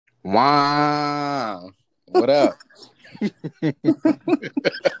Wow. What up?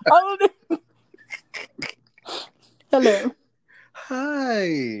 Oh, hello.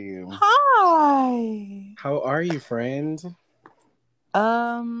 Hi. Hi. How are you, friend?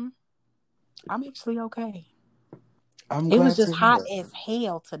 I'm actually okay. I'm It was glad just to hot hear. as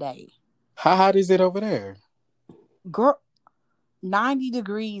hell today. How hot is it over there? Girl, 90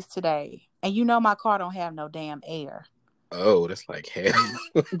 degrees today. And you know my car don't have no damn air. Oh, that's like hell.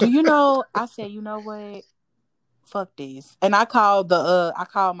 Do you know, I said, you know what? Fuck this. And I called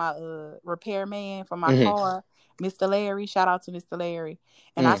my repairman for my hmm car, Mr. Larry. Shout out to Mr. Larry.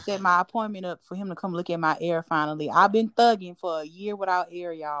 And I Mm. set my appointment up for him to come look at my air finally. I've been thugging for a year without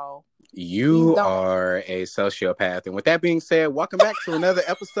air, y'all. Please You don't. are a sociopath. And with that being said, welcome back to another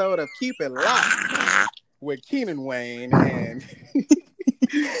episode of Keep It Locked with Keenan Wayne and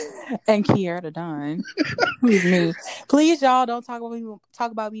And Kiara the Don. Who's me? Please, y'all, don't talk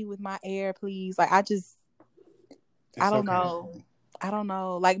about me with my air, please. Like I it's don't okay. know. I don't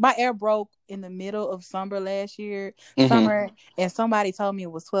know. Like my air broke in the middle of summer last year. hmm And somebody told me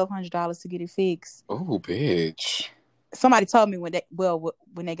it was $1,200 to get it fixed. Oh, bitch. Somebody told me when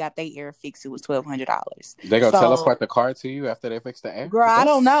they got their air fixed, it was $1,200. They gonna So, teleport the car to you after they fix the air? girl, Because I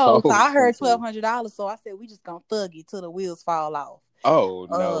that's don't so know. So I heard expensive. $1,200. So I said we just gonna thug it till the wheels fall off. Oh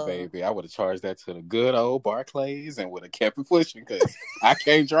no, Uh, baby! I would have charged that to the good old Barclays and would have kept it pushing because I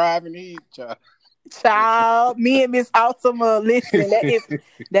can't drive in heat, child. Child, me and Miss Ultima, listen,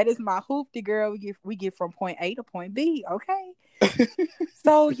 that is my hoopty girl. We get from point A to point B. Okay.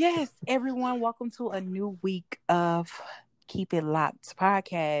 So yes, everyone, welcome to a new week of Keep It Locked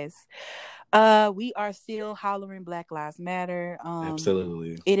podcast. We are still hollering Black Lives Matter.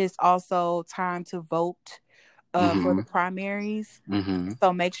 Absolutely. It is also time to vote for hmm the primaries. hmm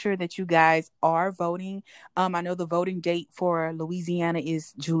So make sure that you guys are voting. I know the voting date for Louisiana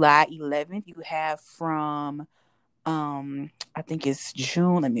is July 11th. You have from I think it's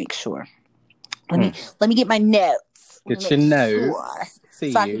June. Let me make sure. Let me get my notes. Let me Get your make sure. notes.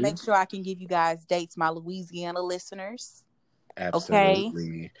 See So I can you. make sure I can give you guys dates, my Louisiana listeners. Okay.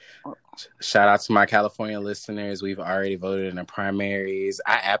 Absolutely. Shout out to my California listeners. We've already voted in the primaries.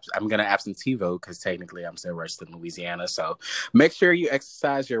 I'm going to absentee vote because technically I'm still registered in Louisiana. So make sure you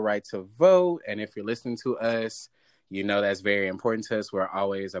exercise your right to vote. And if you're listening to us, you know that's very important to us. We're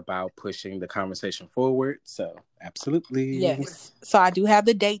always about pushing the conversation forward. So absolutely. Yes. So I do have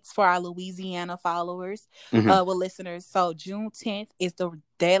the dates for our Louisiana followers, Mm-hmm. listeners. So June 10th is the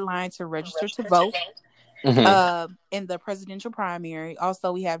deadline to register to vote. Mm-hmm. In the presidential primary.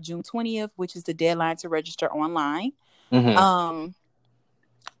 Also, we have June 20th, which is the deadline to register online. Mm-hmm.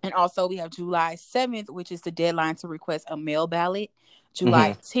 And also we have July 7th, which is the deadline to request a mail ballot. Mm-hmm.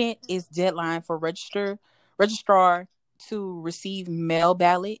 July 10th is deadline for registrar to receive mail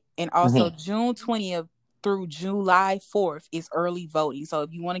ballot. And also Mm-hmm. June 20th through July 4th is early voting. So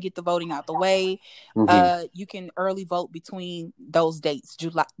if you want to get the voting out the way, Mm-hmm. you can early vote between those dates,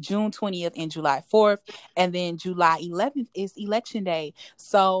 June 20th and July 4th. And then July 11th is election day.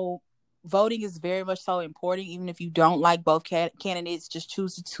 So voting is very much so important. Even if you don't like both candidates, just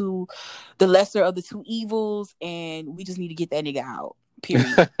choose the lesser of the two evils, and we just need to get that nigga out.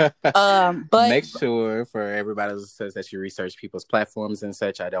 Period. But Make sure for everybody that says that you research people's platforms and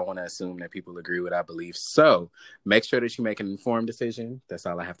such. I don't want to assume that people agree with our beliefs. So make sure that you make an informed decision. That's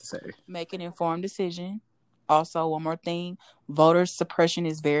all I have to say. make an informed decision. Also, one more thing: voter suppression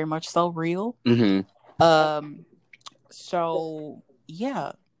is very much so real. Mm-hmm. So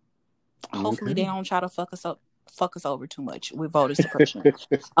yeah, hopefully Okay. they don't try to fuck us over too much with voter suppression.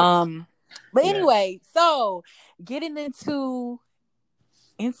 But Yeah. anyway, so getting into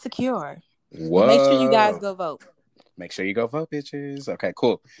Insecure. Make sure you guys Whoa. go vote. Make sure you go vote, bitches. Okay,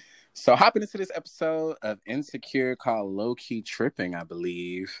 cool. So hopping into this episode of Insecure called Low Key Tripping, I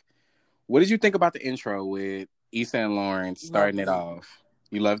believe. What did you think about the intro with Issa and Lawrence starting it off?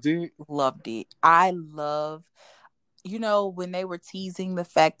 You loved it? Loved it. I love, when they were teasing the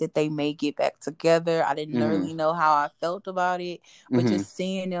fact that they may get back together. I didn't Mm-hmm. really know how I felt about it, but Mm-hmm. just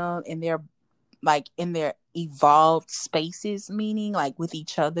seeing them in their evolved spaces, meaning like with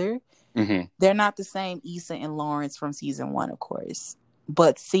each other. Mm-hmm. They're not the same Issa and Lawrence from season 1, of course,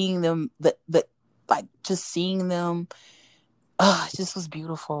 but seeing them, just seeing them, it just was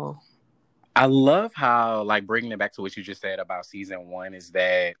beautiful. I love how, like, bringing it back to what you just said about season 1 is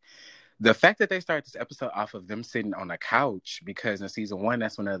that The fact that they start this episode off of them sitting on a couch, because in season 1,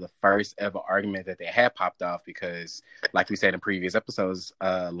 that's one of the first ever argument that they had popped off, because like we said in previous episodes,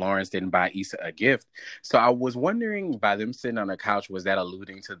 Lawrence didn't buy Issa a gift. So I was wondering, by them sitting on a couch, was that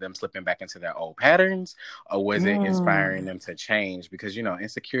alluding to them slipping back into their old patterns, or was it inspiring them to change? Because, you know,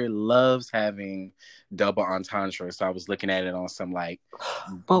 Insecure loves having double entendre. So I was looking at it on some like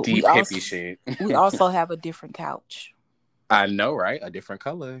deep hippie shit. We also have a different couch. I know, right? A different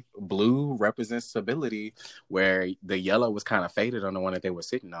color. Blue represents stability, where the yellow was kind of faded on the one that they were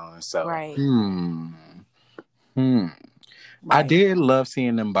sitting on. So, right. Right. I did love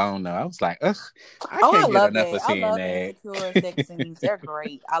seeing them bone, though. I was like, ugh, I can't get enough of seeing that. Insecure sex scenes. They're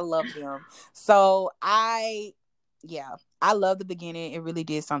great. I love them. So, I love the beginning. It really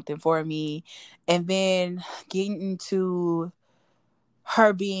did something for me. And then getting into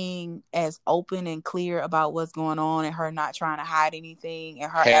her being as open and clear about what's going on, and her not trying to hide anything,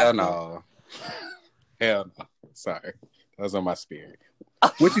 and her Hell no. Sorry, that was on my spirit.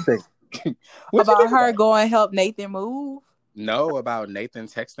 What you think? About her going help Nathan move? No, about Nathan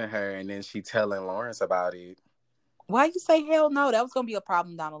texting her and then she telling Lawrence about it. Why you say hell no? That was gonna be a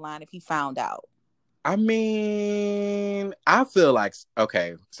problem down the line if he found out. I mean, I feel like,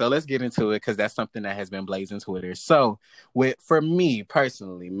 okay, so let's get into it, because that's something that has been blazing Twitter. So, for me,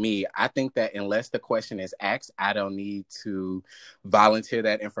 personally, I think that unless the question is asked, I don't need to volunteer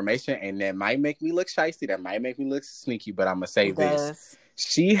that information, and that might make me look shysty, that might make me look sneaky, but I'm going to say this.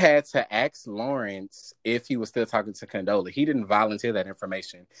 She had to ask Lawrence if he was still talking to Condola. He didn't volunteer that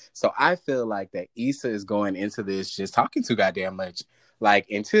information. So I feel like that Issa is going into this just talking too goddamn much. Like,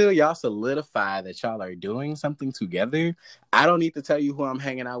 until y'all solidify that y'all are doing something together, I don't need to tell you who I'm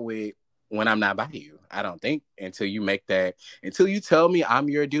hanging out with when I'm not by you. I don't think, until you make that, until you tell me I'm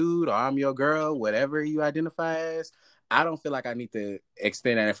your dude or I'm your girl, whatever you identify as, I don't feel like I need to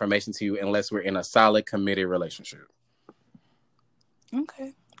extend that information to you unless we're in a solid, committed relationship.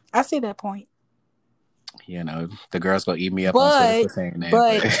 Okay. I see that point. You know, the girls gonna eat me up on Twitter for saying that.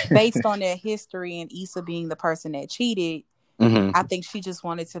 But based on their history and Issa being the person that cheated, I think she just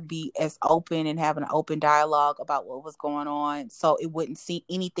wanted to be as open and have an open dialogue about what was going on, so it wouldn't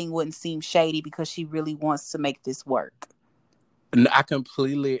seem shady, because she really wants to make this work. I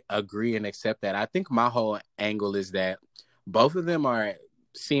completely agree and accept that. I think my whole angle is that both of them are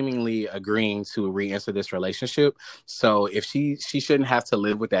seemingly agreeing to re-enter this relationship. So if she shouldn't have to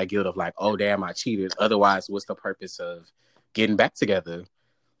live with that guilt of like, oh damn, I cheated. Otherwise, what's the purpose of getting back together?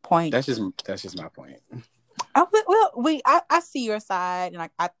 Point. That's just my point. I see your side, and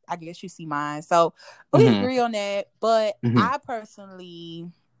I guess you see mine. So we agree on that. But I personally,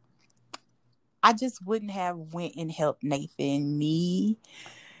 I just wouldn't have went and helped Nathan.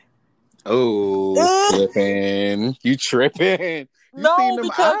 Tripping. You tripping. No,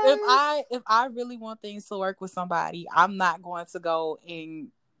 because if I really want things to work with somebody, I'm not going to go and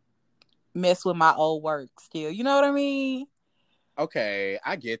mess with my old work still. You know what I mean? Okay,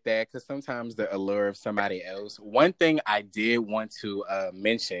 I get that, because sometimes the allure of somebody else. One thing I did want to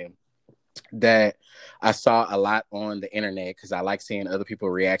mention that I saw a lot on the internet, because I like seeing other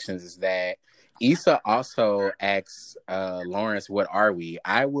people's reactions, is that Issa also asks Lawrence, what are we?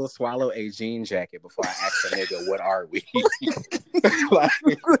 I will swallow a jean jacket before I ask a nigga, what are we? Like,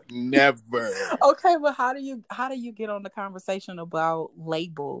 never. Okay, but how do you get on the conversation about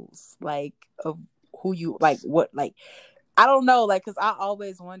labels, like of who you like, what, like, I don't know, like, because I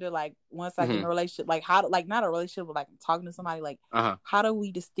always wonder, like, once I get in a relationship, like, how, like, not a relationship, but like talking to somebody, like, how do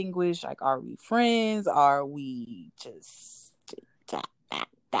we distinguish, like, are we friends? Are we just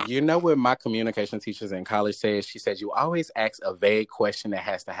You know what my communication teachers in college said? She said, you always ask a vague question that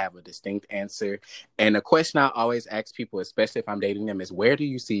has to have a distinct answer. And the question I always ask people, especially if I'm dating them, is, where do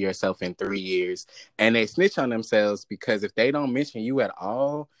you see yourself in 3 years? And they snitch on themselves, because if they don't mention you at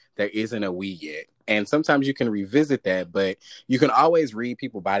all, there isn't a we yet. And sometimes you can revisit that, but you can always read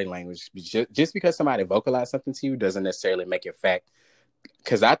people's body language. Just because somebody vocalized something to you doesn't necessarily make it fact.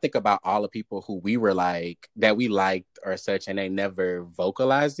 Because I think about all the people who we were like, that we liked or such, and they never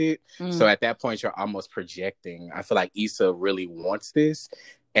vocalized it. So at that point, you're almost projecting. I feel like Issa really wants this,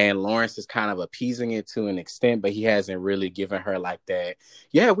 and Lawrence is kind of appeasing it to an extent, but he hasn't really given her like that.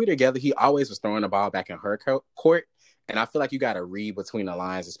 Yeah, we're together. He always was throwing the ball back in her court. And I feel like you got to read between the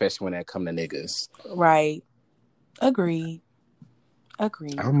lines, especially when it come to niggas. Right. Agreed.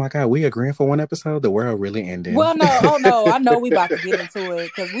 Oh my God, we agreeing for one episode? The world really ending. Well, no, I know we about to get into it,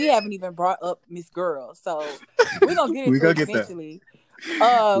 because we haven't even brought up Miss Girl, so we're gonna get into it eventually.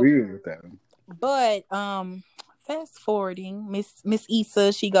 But fast forwarding, Miss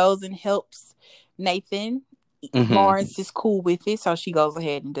Issa, she goes and helps Nathan Lawrence is cool with it, so she goes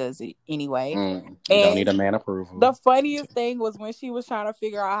ahead and does it anyway. You don't And need a man approval. the funniest thing was when she was trying to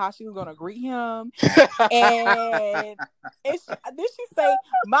figure out how she was gonna greet him, and then she say,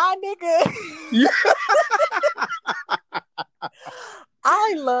 "My nigga." Yeah.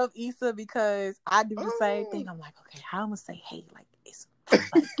 I love Issa because I do the same thing. I'm like, okay, how am I gonna say, hey, like it's like,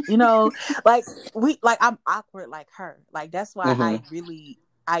 you know, like I'm awkward like her. Like that's why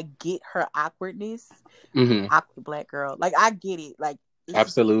I get her awkwardness. Awkward black girl. Like I get it. Like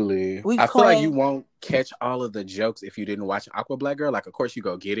absolutely. We I feel like you won't catch all of the jokes if you didn't watch Aqua Black Girl. Like, of course you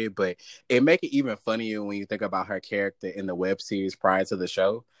go get it, but it make it even funnier when you think about her character in the web series prior to the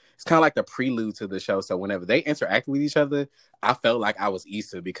show. It's kind of like the prelude to the show. So whenever they interact with each other, I felt like I was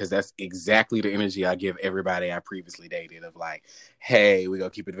Issa because that's exactly the energy I give everybody I previously dated of like, hey, we're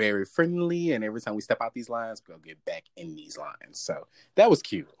going to keep it very friendly. And every time we step out these lines, we're going to get back in these lines. So that was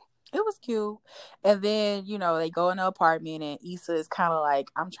cute. It was cute. And then, you know, they go in the apartment and Issa is kind of like,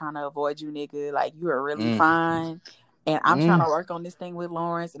 I'm trying to avoid you, nigga. Like, you are really fine. And I'm trying to work on this thing with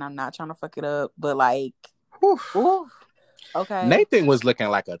Lawrence and I'm not trying to fuck it up. But like, ooh, okay. Nathan was looking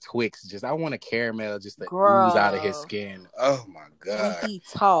like a Twix. Just, I want a caramel just to ooze out of his skin. Oh, my God. When he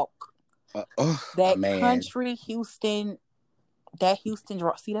talk. That man. country Houston, that Houston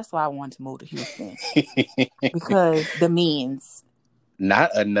draw. See, that's why I wanted to move to Houston. Because the means.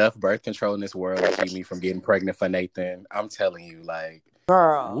 Not enough birth control in this world to keep me from getting pregnant for Nathan. I'm telling you, like,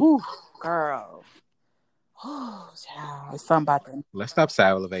 girl. Oh, child, it's something about that. Let's stop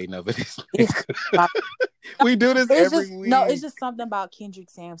salivating over this. We do this every week. No, it's just something about Kendrick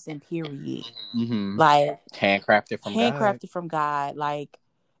Sampson. Period. Like handcrafted from God. Like,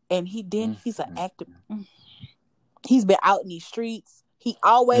 and he's an actor. He's been out in these streets. He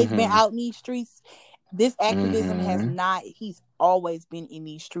always been out in these streets. This activism has not. He's always been in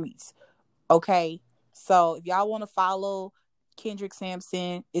these streets. Okay, so if y'all want to follow Kendrick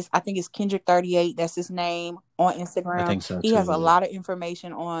Sampson, I think it's Kendrick 38. That's his name on Instagram. I think so too. He has a lot of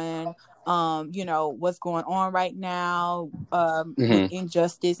information on, you know, what's going on right now, with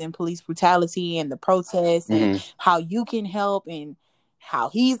injustice and police brutality and the protests and how you can help and how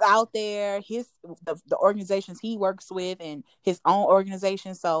he's out there, the organizations he works with and his own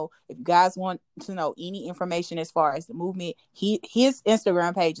organization. So if you guys want to know any information as far as the movement, his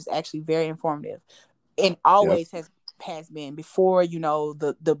Instagram page is actually very informative and always has been before, you know,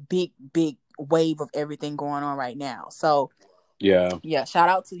 the big wave of everything going on right now. So yeah, shout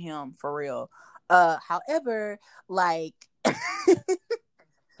out to him for real. However, like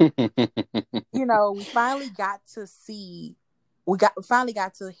you know, we finally got to see. We finally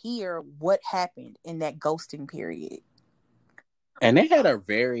got to hear what happened in that ghosting period. And they had a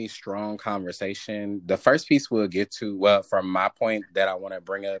very strong conversation. The first piece we'll get to, well, from my point that I want to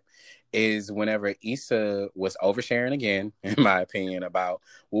bring up, is whenever Issa was oversharing again, in my opinion, about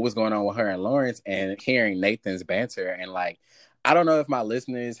what was going on with her and Lawrence and hearing Nathan's banter. And like, I don't know if my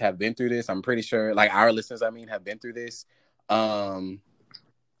listeners have been through this. I'm pretty sure, like our listeners, have been through this.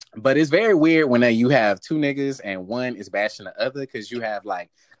 But it's very weird when you have two niggas and one is bashing the other because you have like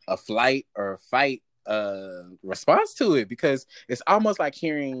a flight or a fight response to it, because it's almost like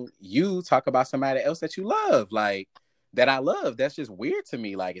hearing you talk about somebody else that you love, like that I love. That's just weird to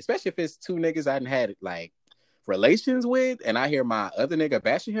me. Like, especially if it's two niggas I hadn't had like relations with and I hear my other nigga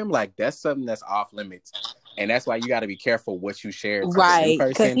bashing him, like that's something that's off limits. And that's why you got to be careful what you share. Right.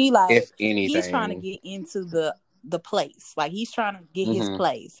 Because he like, if anything, he's trying to get into the place. Like he's trying to get his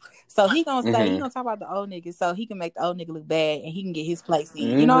place. So he gonna say, he gonna talk about the old nigga so he can make the old nigga look bad and he can get his place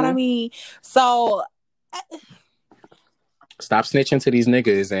in. You know what I mean? So stop snitching to these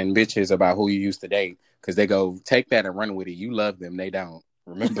niggas and bitches about who you used to date, because they go take that and run with it. You love them, they don't.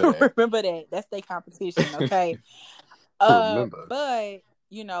 Remember that. Remember that. That's their competition, okay? But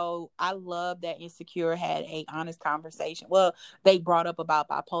you know, I love that Insecure had a honest conversation. Well, they brought up about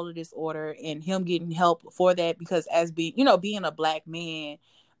bipolar disorder and him getting help for that, because as being a black man,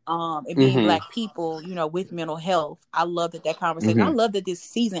 and being black people, you know, with mental health, I love that conversation. I love that this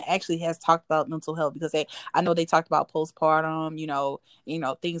season actually has talked about mental health, because I know they talked about postpartum, you know,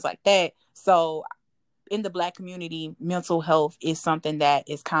 things like that. So in the black community, mental health is something that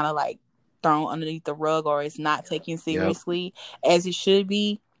is kind of like thrown underneath the rug, or it's not taken seriously as it should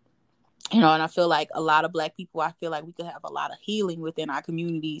be. You know, and I feel like a lot of black people, I feel like we could have a lot of healing within our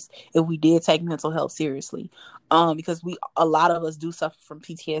communities if we did take mental health seriously. Because a lot of us do suffer from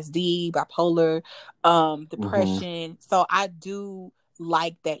PTSD, bipolar, depression. So I do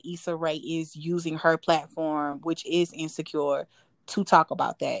like that Issa Rae is using her platform, which is Insecure, to talk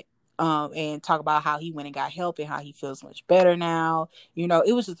about that. And talk about how he went and got help and how he feels much better now. You know,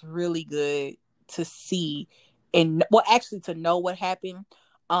 it was just really good to see and well, actually to know what happened,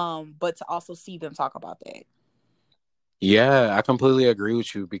 but to also see them talk about that. Yeah, I completely agree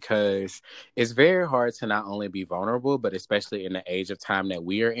with you because it's very hard to not only be vulnerable, but especially in the age of time that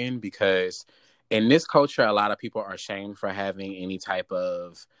we are in, because in this culture, a lot of people are shamed for having any type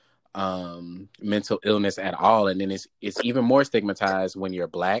of mental illness at all. And then it's even more stigmatized when you're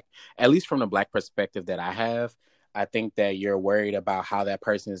black, at least from the black perspective that I have. I think that you're worried about how that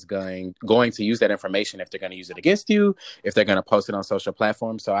person is going to use that information, if they're going to use it against you, if they're going to post it on social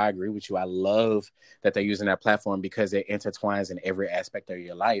platforms. So I agree with you. I love that they're using that platform because it intertwines in every aspect of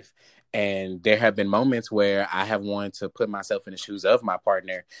your life. And there have been moments where I have wanted to put myself in the shoes of my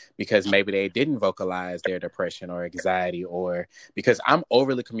partner because maybe they didn't vocalize their depression or anxiety, or because I'm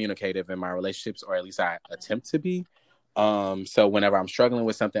overly communicative in my relationships, or at least I attempt to be. So whenever I'm struggling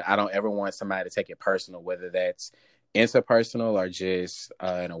with something, I don't ever want somebody to take it personal, whether that's interpersonal or just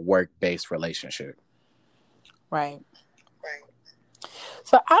in a work-based relationship. Right.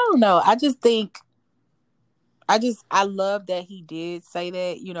 So I don't know. I just think I love that he did say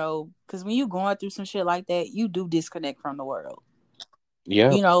that, because when you going through some shit like that, you do disconnect from the world.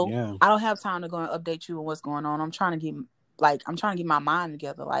 Yeah, yeah. I don't have time to go and update you on what's going on. I'm trying to get my mind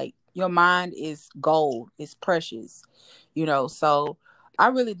together. Like, your mind is gold, it's precious, So I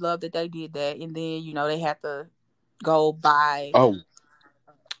really love that they did that, and then they had to go by. Oh,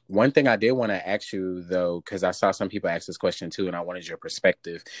 one thing I did want to ask you though, because I saw some people ask this question too, and I wanted your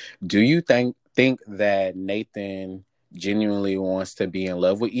perspective. Do you think that Nathan genuinely wants to be in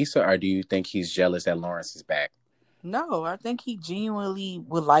love with Issa, or do you think he's jealous that Lawrence is back? No, I think he genuinely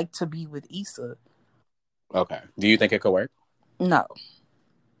would like to be with Issa. Okay. Do you think it could work? No.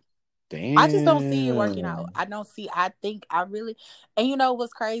 I just don't see it working out. Damn. I don't see. I think I really, and you know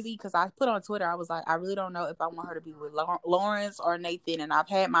what's crazy? Because I put on Twitter, I was like, I really don't know if I want her to be with Lawrence or Nathan. And I've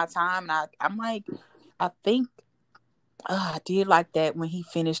had my time, and I'm like, I think I did like that when he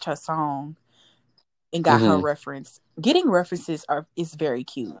finished her song and got her Mm-hmm. reference. Getting references is very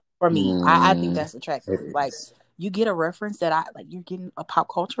cute for me. I think Mm, that's it attractive. Like, is. you get a reference that I like. You're getting a pop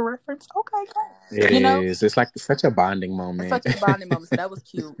culture reference. Okay, It good. is. It's like such a bonding It's moment. such a bonding moment. So that was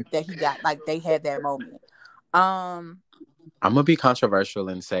cute that he got, like, they had that moment. I'm gonna be controversial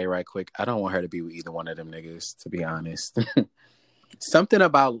and say right quick, I don't want her to be with either one of them niggas, to be honest. Something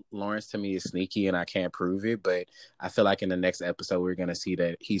about Lawrence to me is sneaky and I can't prove it, but I feel like in the next episode we're gonna see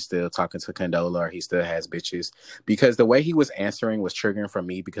that he's still talking to Condola, or he still has bitches. Because the way he was answering was triggering for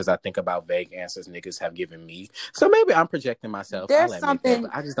me, because I think about vague answers niggas have given me. So maybe I'm projecting myself. I'll There's admit that, something.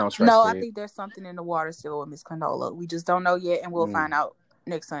 but I just don't No, trust I it. think there's something in the water still with Miss Condola. We just don't know yet, and we'll find Mm, out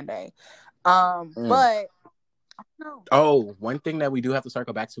next Sunday. mm. But no. Oh, one thing that we do have to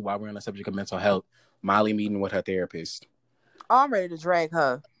circle back to while we're on the subject of mental health, Molly meeting with her therapist. Oh, I'm ready to drag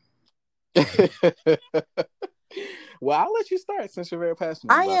her. Well, I'll let you start since you're very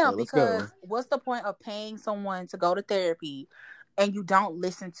passionate I about am, that. Let's go. because what's the point of paying someone to go to therapy and you don't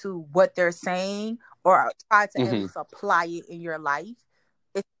listen to what they're saying or try to at Mm-hmm. least apply it in your life?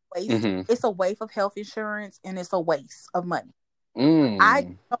 It's a waste. Mm-hmm. It's a waste of health insurance, and it's a waste of money. I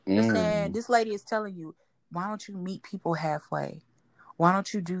Mm. don't understand. Mm. This lady is telling you, why don't you meet people halfway? Why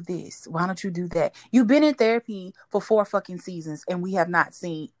don't you do this? Why don't you do that? You've been in therapy for 4 fucking seasons, and we have not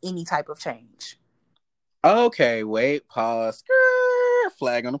seen any type of change. Okay, wait, pause.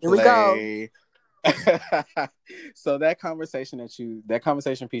 Flag on the Here we go. play. So that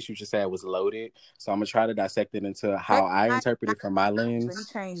conversation piece you just said was loaded. So I'm gonna try to dissect it into how I Not, interpret not, it from my let me lens.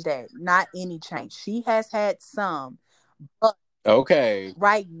 change that. Not any change. She has had some, but Okay.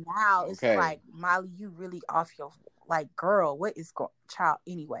 right now it's Okay. like, Molly, you really off your, like, girl. What is going, child?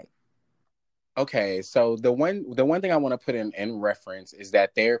 Anyway, Okay, so the one thing I want to put in reference is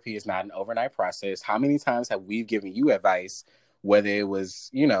that therapy is not an overnight process. How many times have we given you advice, whether it was,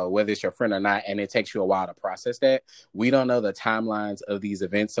 whether it's your friend or not, and it takes you a while to process that? We don't know the timelines of these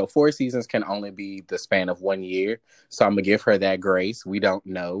events. So 4 seasons can only be the span of 1 year. So I'm gonna give her that grace. We don't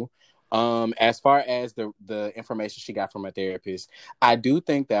know. As far as the information she got from a therapist, I do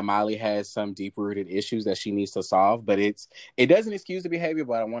think that Molly has some deep rooted issues that she needs to solve, but it doesn't excuse the behavior.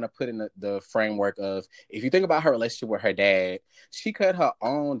 But I want to put in the framework of, if you think about her relationship with her dad, she cut her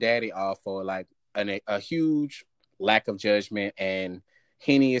own daddy off for like a huge lack of judgment and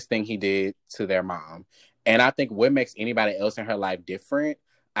heinous thing he did to their mom. And I think what makes anybody else in her life different,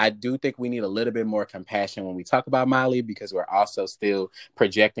 I do think we need a little bit more compassion when we talk about Molly, because we're also still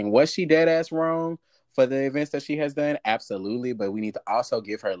projecting, was she dead ass wrong for the events that she has done? Absolutely. But we need to also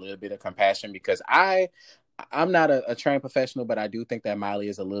give her a little bit of compassion, because I'm not a trained professional, but I do think that Molly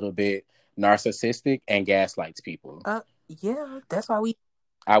is a little bit narcissistic and gaslights people. yeah, that's why we.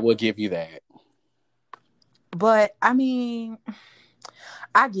 I will give you that. But I mean,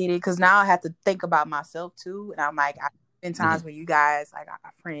 I get it because now I have to think about myself too, and I'm like, I've been times where you guys, like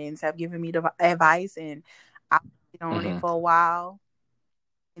our friends, have given me the advice, and I'll sit on it Mm-hmm. for a while,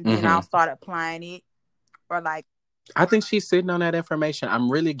 and then I'll Mm-hmm. start applying it, or like, I think she's sitting on that information.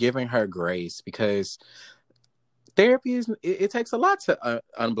 I'm really giving her grace because therapy it takes a lot to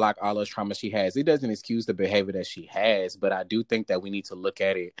unblock all those traumas she has. It doesn't excuse the behavior that she has, but I do think that we need to look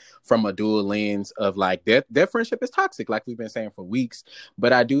at it from a dual lens of like their friendship is toxic, like we've been saying for weeks.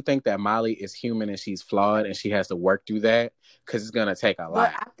 But I do think that Molly is human and she's flawed and she has to work through that because it's gonna take a but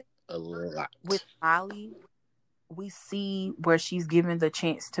lot, I think a lot. with Molly, we see where she's given the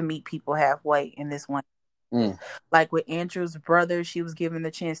chance to meet people halfway in this one. Mm. Like with Andrew's brother, she was given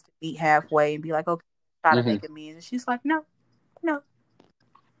the chance to meet halfway and be like, okay, try to Mm-hmm. make amends. And she's like, no, no,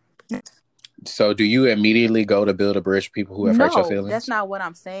 So, do you immediately go to build a bridge for people who have hurt your no. That's feelings? not what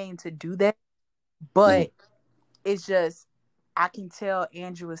I'm saying to do that. Mm-hmm. But it's just, I can tell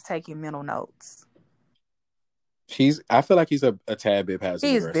Andrew is taking mental notes. I feel like he's a tad bit passive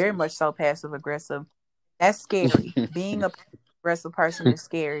He is very aggressive. much so passive aggressive. That's scary. Being a aggressive person is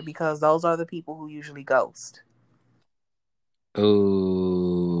scary because those are the people who usually ghost.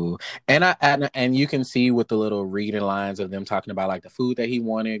 Ooh, and you can see with the little reading lines of them talking about like the food that he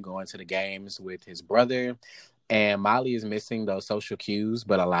wanted, going to the games with his brother, and Molly is missing those social cues,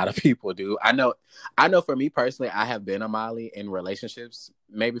 but a lot of people do. I know. For me personally, I have been a Molly in relationships,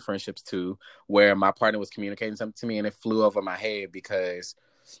 maybe friendships too, where my partner was communicating something to me and it flew over my head because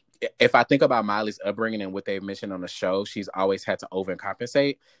if I think about Miley's upbringing and what they've mentioned on the show, she's always had to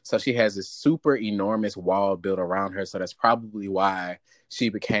overcompensate. So she has this super enormous wall built around her. So that's probably why she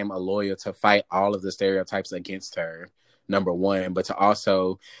became a lawyer to fight all of the stereotypes against her, number one. But to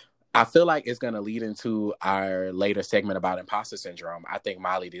also, I feel like it's going to lead into our later segment about imposter syndrome. I think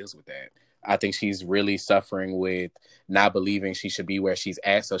Miley deals with that. I think she's really suffering with not believing she should be where she's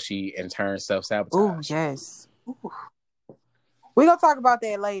at. So she, in turn, self Oh, sabotage. yes. Ooh. We're going to talk about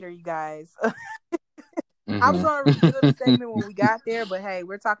that later, you guys. I was Mm-hmm. going to reveal the segment when we got there, but hey,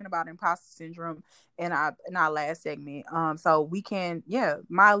 we're talking about imposter syndrome in our last segment. So we can, yeah,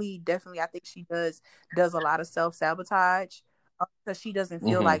 Miley definitely, I think she does a lot of self-sabotage because she doesn't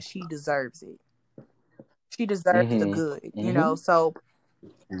feel Mm-hmm. like she deserves it. She deserves the Mm-hmm. good, Mm-hmm. So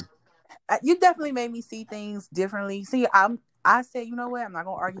you definitely made me see things differently. See, I said, you know what? I'm not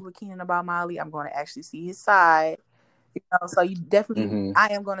gonna argue with Keenan about Miley. I'm gonna actually see his side. So you definitely, Mm-hmm. I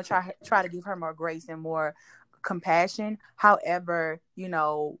am gonna try to give her more grace and more compassion. However, it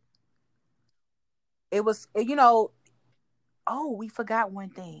was, oh, we forgot one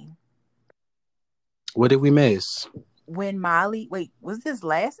thing. What did we miss? When Miley, wait, was this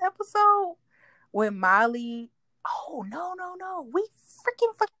last episode? When Miley, oh no, we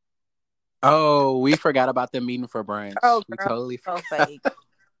freaking forgot. Oh, we forgot about the meeting for brunch. Oh We girl, totally so forgot. fake.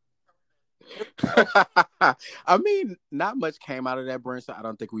 I mean, not much came out of that brunch, so I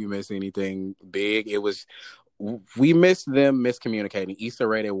don't think we missed anything big. We missed them miscommunicating. Issa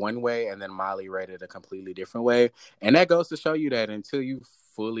read it one way, and then Molly read it a completely different way. And that goes to show you that until you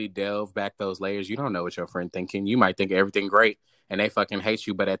fully delve back those layers, you don't know what your friend thinking. You might think everything great, and they fucking hate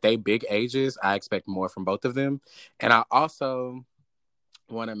you. But at they big ages, I expect more from both of them. And I also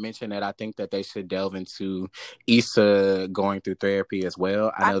want to mention that I think that they should delve into Issa going through therapy as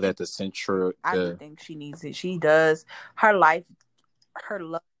well. I I know think that the central I do the think she needs it. She does. Her life, her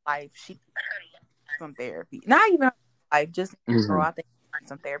love life, she needs some therapy. Not even her life, just girl. mm-hmm, I think she needs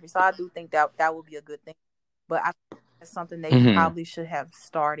some therapy. So I do think that would be a good thing. But I think that's something they mm-hmm, probably should have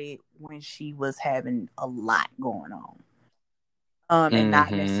started when she was having a lot going on. And not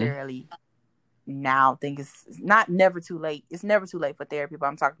mm-hmm. necessarily now. I think it's not never too late. It's never too late for therapy. But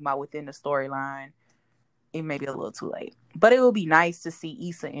I'm talking about within the storyline. It may be a little too late. But it would be nice to see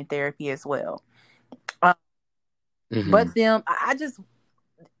Issa in therapy as well. Um, Mm-hmm. but them, I just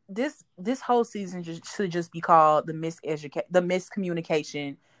this whole season should just be called the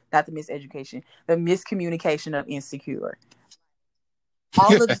miscommunication, not the miseducation, the miscommunication of Insecure.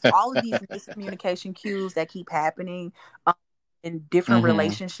 All of these miscommunication cues that keep happening in different Mm-hmm.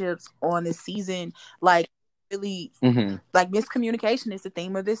 relationships on this season, like really, Mm-hmm. like miscommunication is the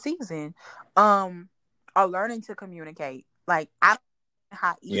theme of this season. Are learning to communicate. Like I don't know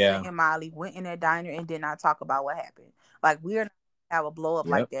how Issa Yeah. and Molly went in that diner and did not talk about what happened. Like we're not gonna have a blow up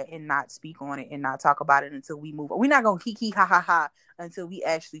like Yep. that and not speak on it and not talk about it until we move on. We're not gonna kiki ha ha ha until we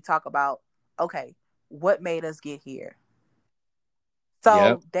actually talk about, okay, what made us get here. Yep.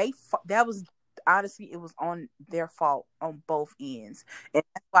 So that was, honestly, it was on their fault on both ends, and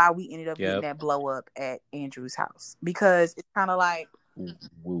that's why we ended up getting Yep. that blow up at Andrew's house, because it's kind of like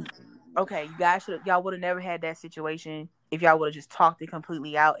Woo. Okay, y'all would have never had that situation if y'all would have just talked it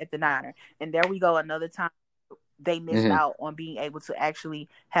completely out at the diner. And there we go, another time they missed Mm-hmm. out on being able to actually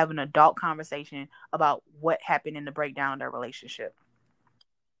have an adult conversation about what happened in the breakdown of their relationship.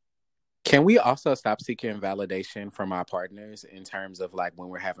 Can we also stop seeking validation from our partners in terms of like when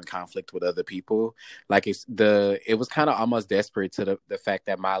we're having conflict with other people? Like it was kind of almost desperate to the fact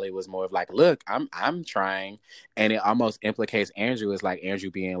that Molly was more of like, look, I'm trying, and it almost implicates Andrew as like Andrew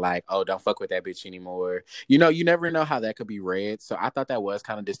being like, oh, don't fuck with that bitch anymore. You know, you never know how that could be read. So I thought that was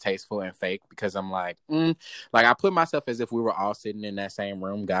kind of distasteful and fake because I'm like I put myself as if we were all sitting in that same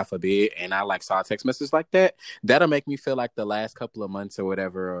room, God forbid, and I like saw a text message like that. That'll make me feel like the last couple of months or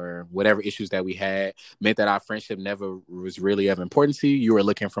whatever issues that we had meant that our friendship never was really of importance to you. You were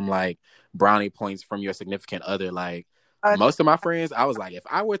looking from like brownie points from your significant other. Like Uh, most of my friends, I was like, if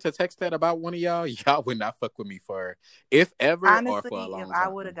I were to text that about one of y'all, y'all would not fuck with me for if ever or for a Honestly, if long I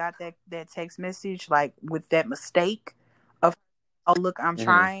would have time. got that text message like with that mistake of, oh look, I'm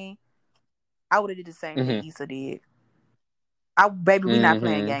Mm-hmm. trying, I would have did the same thing Mm-hmm. Issa did. I baby, we not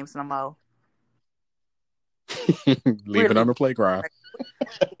playing Mm-hmm. games no more. Leave it on Really. the playground. Like,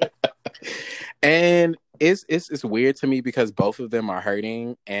 And it's weird to me because both of them are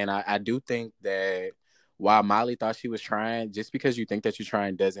hurting, and I do think that while Molly thought she was trying, just because you think that you're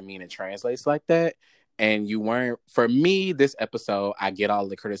trying doesn't mean it translates like that. And you weren't. For me, this episode, I get all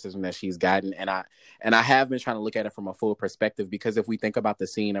the criticism that she's gotten, and I have been trying to look at it from a full perspective because if we think about the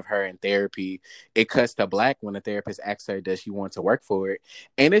scene of her in therapy, it cuts to black when the therapist asks her, "Does she want to work for it?"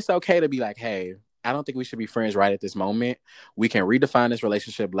 And it's okay to be like, "Hey, I don't think we should be friends right at this moment. We can redefine this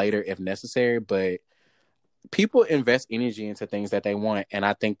relationship later if necessary, but people invest energy into things that they want. And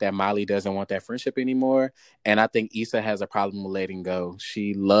I think that Molly doesn't want that friendship anymore. And I think Issa has a problem with letting go.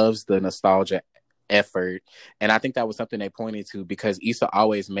 She loves the nostalgia effort. And I think that was something they pointed to because Issa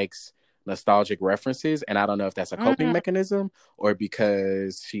always makes nostalgic references. And I don't know if that's a coping mm, mechanism or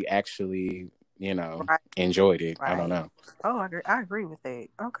because she actually, right, enjoyed it. I don't right. know. Oh, I agree with that.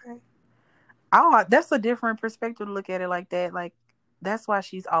 Okay. Oh, that's a different perspective to look at it like that. Like that's why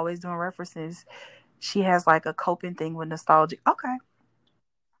she's always doing references. She has like a coping thing with nostalgia. Okay.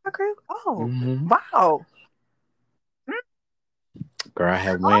 I agree. Oh, Mm-hmm. wow. Mm, Girl, I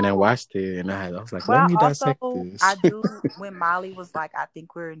had went and oh. watched it and I was like, let But me I dissect also I this. do when Molly was like, I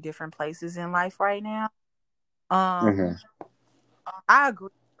think we're in different places in life right now. Um, Mm-hmm. I agree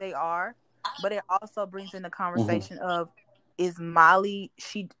they are, but it also brings in the Mm-hmm. conversation of is Molly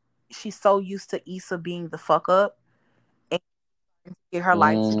she's so used to Issa being the fuck up and get her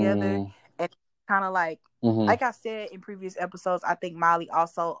life together, Mm-hmm. and kind of Mm-hmm. like I said in previous episodes, I think Molly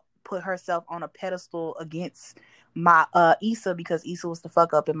also put herself on a pedestal against my Issa because Issa was the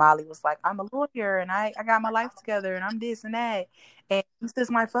fuck up and Molly was like, I'm a lawyer and I got my life together and I'm this and that, and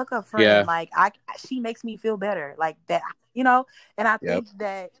Issa's my fuck up friend. Yeah. Like I she makes me feel better like that, you know. And I Yep. think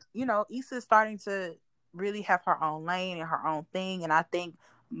that Issa's starting to really have her own lane and her own thing, and I think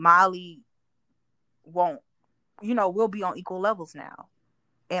Molly won't, will be on equal levels now.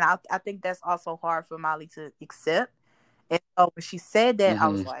 And I think that's also hard for Molly to accept. And so when she said that, I Mm-hmm.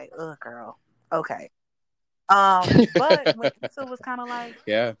 was like, ugh, girl. Okay. But when Issa was kind of like,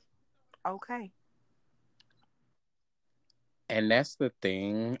 Yeah. okay. And that's the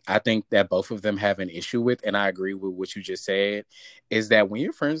thing I think that both of them have an issue with, and I agree with what you just said, is that when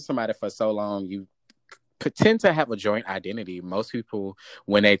you're friends with somebody for so long, you tend to have a joint identity. Most people,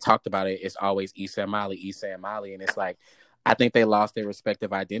 when they talked about it, it's always Issa and Molly, and it's like I think they lost their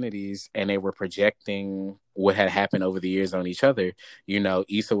respective identities and they were projecting what had happened over the years on each other.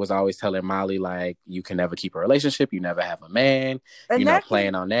 Issa was always telling Molly like, "You can never keep a relationship, you never have a man," And that can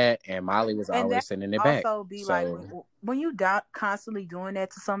playing on that, and Molly was and that always sending it can back. also be like So, when you constantly doing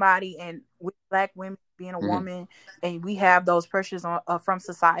that to somebody, and with Black women being a mm-hmm, woman, and we have those pressures on from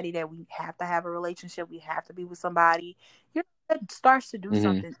society that we have to have a relationship, we have to be with somebody. It starts to do mm-hmm,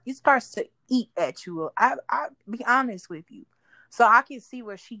 something. It starts to eat at you. I be honest with you. So I can see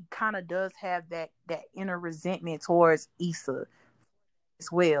where she kind of does have that inner resentment towards Issa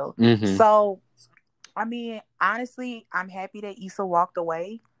as well. mm-hmm. So I mean, honestly, I'm happy that Issa walked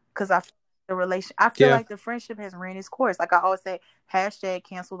away because I feel Yeah. like the friendship has ran its course. Like I always say, hashtag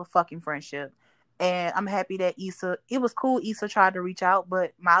cancel the fucking friendship. And I'm happy that it was cool. Issa tried to reach out,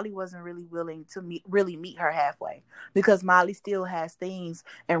 but Molly wasn't really willing to really meet her halfway because Molly still has things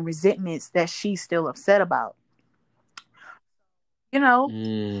and resentments that she's still upset about. You know,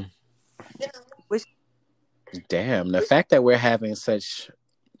 Mm, which damn. The fact that we're having such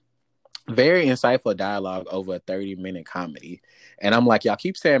Very insightful dialogue over a 30-minute comedy. And I'm like, y'all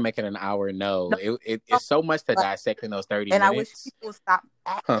keep saying make it an hour. No, No, it's so much to dissect in those 30 and I wish minutes. people would stop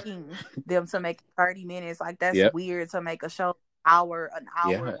Huh. asking them to make 30 minutes. Like, that's Yep. weird to make a show an hour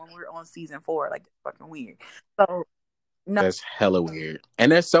Yeah. when we're on season 4. Like, that's fucking weird. So no, That's hella weird.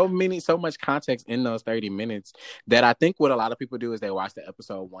 And there's so much context in those 30 minutes that I think what a lot of people do is they watch the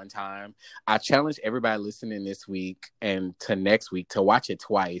episode one time. I challenge everybody listening this week and to next week to watch it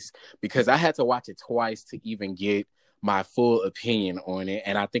twice, because I had to watch it twice to even get my full opinion on it.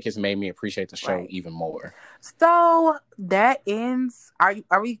 And I think it's made me appreciate the show even more. So that ends.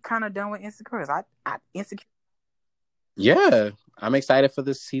 Are we kind of done with Insecure? I Insecure. Yeah. I'm excited for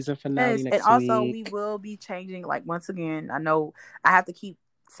the season finale Yes, and next also week. we will be changing. Like, once again, I know I have to keep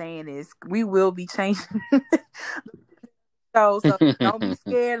saying this. We will be changing. So don't be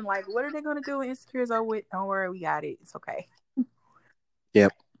scared. And like, what are they gonna do with Insecure? Don't worry, we got it. It's okay.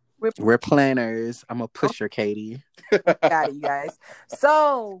 Yep. We're planners. I'm a pusher, Katie. Got it, you guys.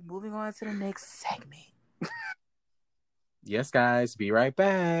 So moving on to the next segment. Yes, guys. Be right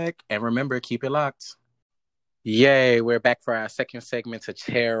back. And remember, keep it locked. Yay, we're back for our second segment to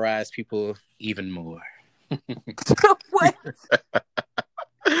terrorize people even more. What?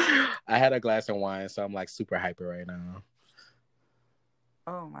 I had a glass of wine, so I'm like super hyper right now.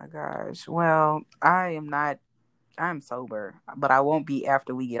 Oh my gosh. Well, I'm sober, but I won't be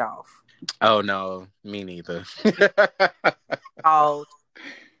after we get off. Oh no, me neither. Oh,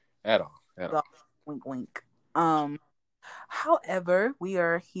 At all. wink, wink. However, we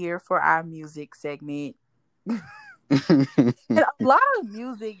are here for our music segment. And a lot of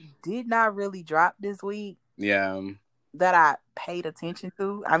music did not really drop this week. Yeah. That I paid attention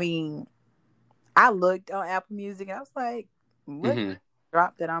to. I mean, I looked on Apple Music. I was like, what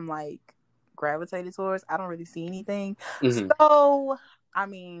drop that I'm like gravitated towards? I don't really see anything. So, I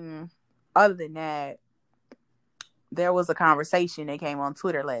mean, other than that, there was a conversation that came on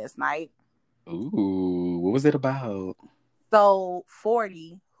Twitter last night. Ooh, what was it about? So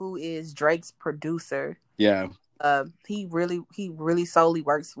 40, who is Drake's producer, yeah, he really solely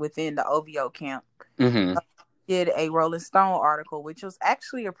works within the OVO camp. Did a Rolling Stone article, which was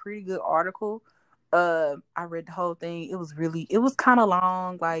actually a pretty good article. I read the whole thing. It was kind of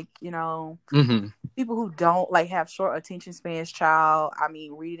long, like, you know, people who don't like have short attention spans, child. I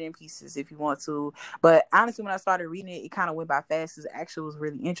mean, read it in pieces if you want to. But honestly, when I started reading it, it kind of went by fast. It actually was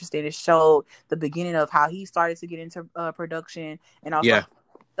really interesting. It showed the beginning of how he started to get into production, and also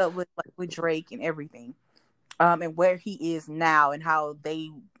with Drake and everything. And where he is now, and how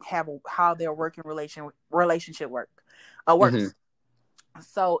their working relationship works.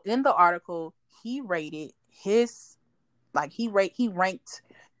 So in the article, he rated he ranked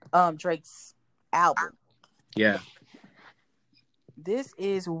Drake's album. Yeah. This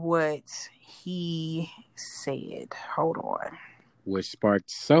is what he said. Hold on. Which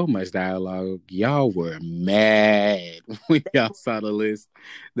sparked so much dialogue. Y'all were mad when y'all saw the list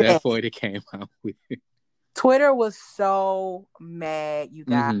that 40 came out with. Twitter was so mad, you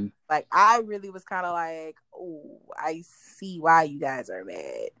guys. Like, I really was kind of like, oh, I see why you guys are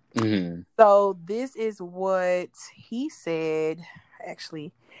mad. So this is what he said.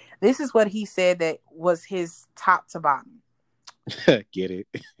 Actually, this is what he said that was his top to bottom. Get it?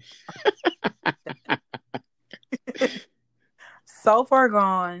 So Far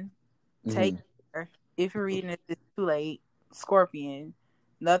Gone, Take Care, If You're Reading It, It's Too Late, Scorpion,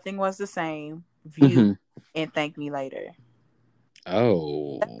 Nothing Was the Same, View, and Thank Me Later.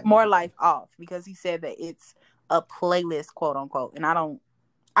 Oh. That's More Life Off, because he said that it's a playlist, quote unquote. And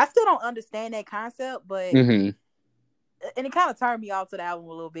I still don't understand that concept, but and it kind of turned me off to the album a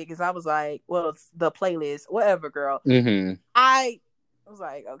little bit, because I was like, well, it's the playlist, whatever, girl. I was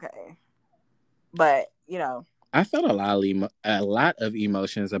like, okay. But, you know, I felt a lot of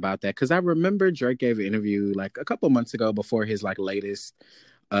emotions about that, because I remember Drake gave an interview like a couple months ago before his like latest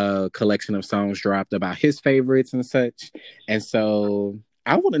collection of songs dropped about his favorites and such. And so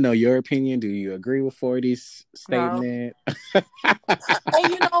I want to know your opinion. Do you agree with 40's statement? No. And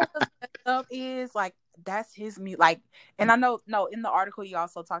you know what the stuff is, like, that's his music. Like, and I know, no, in the article you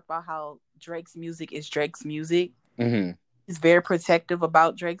also talked about how Drake's music is Drake's music. He's very protective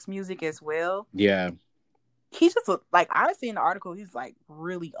about Drake's music as well. Yeah. He's just like, honestly, in the article, he's like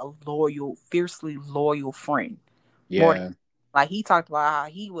really a fiercely loyal friend. Yeah. Like, he talked about how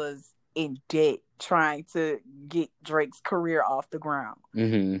he was in debt trying to get Drake's career off the ground.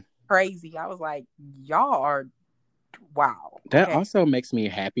 Crazy. I was like, y'all are wow. That Okay. also makes me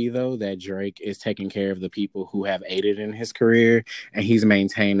happy, though, that Drake is taking care of the people who have aided in his career, and he's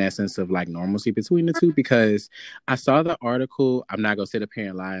maintained that sense of like normalcy between the two. Because I saw the article. I'm not gonna sit up here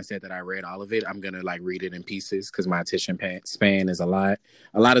and lie and say that I read all of it. I'm gonna like read it in pieces because my attention span is a lot.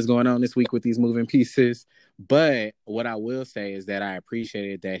 A lot is going on this week with these moving pieces. But what I will say is that I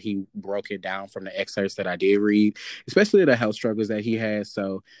appreciated that he broke it down from the excerpts that I did read, especially the health struggles that he had.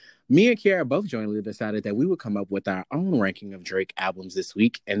 So me and Kiara both jointly decided that we would come up with our own ranking of Drake albums this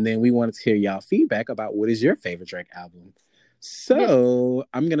week, and then we wanted to hear y'all feedback about what is your favorite Drake album. Yes. So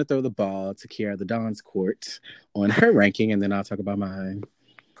I'm gonna throw the ball to Kiara the Don's court on her ranking, and then I'll talk about mine.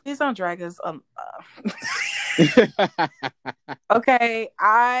 Please don't drag us. Okay,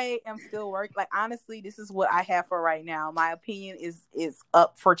 I am still working. Like honestly, this is what I have for right now. My opinion is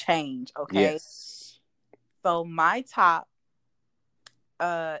up for change. Okay, Yes. so my top,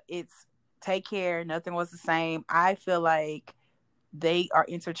 it's Take Care. Nothing Was the Same. I feel like they are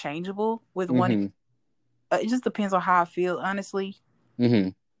interchangeable with one. Mm-hmm. It just depends on how I feel, honestly.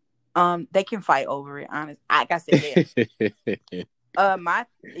 Mm-hmm. They can fight over it. Honest, like I said, my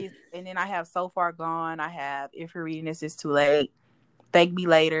is, and then I have So Far Gone. I have If You're Reading This, It's Too Late. Thank Me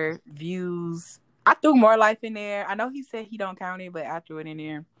Later. Views. I threw More Life in there. I know he said he don't count it, but I threw it in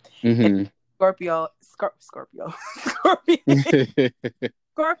there. Mm-hmm. Scorpio. Scorpion.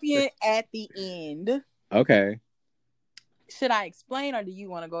 Scorpion at the end. Okay. Should I explain, or do you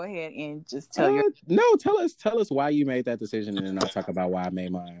want to go ahead and just tell your? No, tell us why you made that decision, and then I'll talk about why I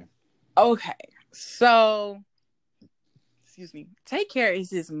made mine. Okay, so excuse me. Take Care is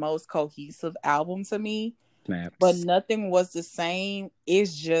his most cohesive album to me. Snaps. But Nothing Was the Same.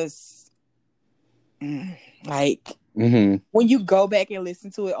 It's just like when you go back and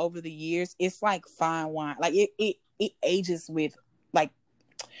listen to it over the years, it's like fine wine. Like it ages with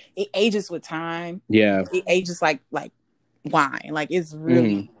time. Yeah. It ages like wine. Like it's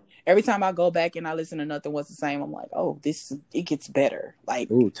really every time I go back and I listen to Nothing Was the Same, I'm like, oh, it gets better. Like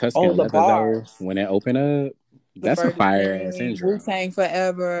Tuscan the Leather though, bars. when it opened up, The that's a Furthest fire ass Thing, intro. Wu-Tang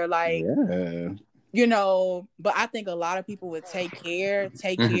Forever, like Yeah. but I think a lot of people would Take Care.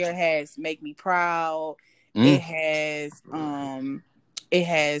 Take Care has Make Me Proud. It has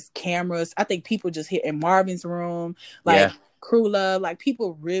Cameras. I think people just hit in Marvin's Room, like Crew Love, like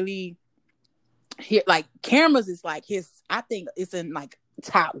people really hit like Cameras is like his, I think it's in like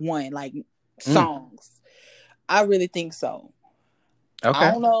top one, like songs. I really think so. Okay.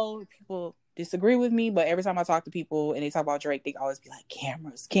 I don't know if people disagree with me, but every time I talk to people and they talk about Drake, they always be like,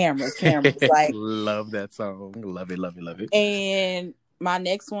 cameras. Like, love that song. Love it. And my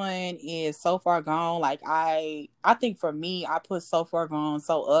next one is So Far Gone. Like I think for me, I put So Far Gone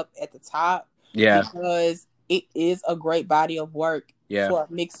so up at the top. Yeah. Because it is a great body of work for a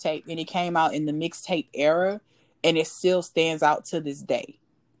mixtape. And it came out in the mixtape era. And it still stands out to this day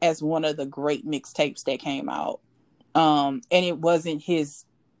as one of the great mixtapes that came out. And it wasn't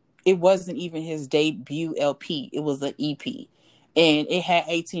even his debut LP. It was an EP. And it had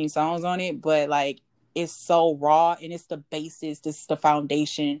 18 songs on it, but like it's so raw and it's the basis, this is the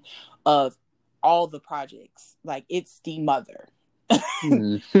foundation of all the projects. Like it's the mother.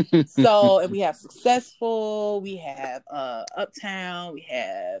 So, and we have Successful, we have Uptown, we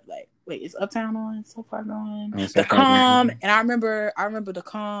have like, wait, is Uptown on So Far Gone? The Calm, and I remember The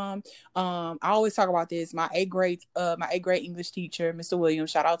Calm. I always talk about this. My eighth grade English teacher, Mr. Williams,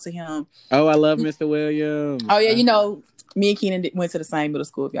 shout out to him. Oh, I love Mr. Williams. Oh yeah, me and Keenan went to the same middle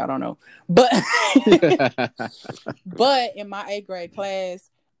school, if y'all don't know. But but in my eighth grade class,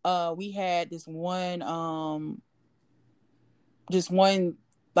 we had this one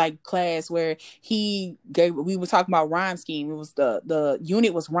like class where we were talking about rhyme scheme. It was the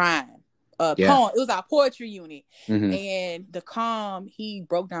unit was rhyme. Poem. It was our poetry unit. And the Calm, he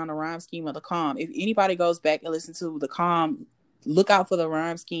broke down the rhyme scheme of the Calm. If anybody goes back and listen to the Calm, look out for the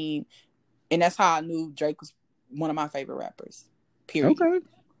rhyme scheme. And that's how I knew Drake was one of my favorite rappers. Period. Okay.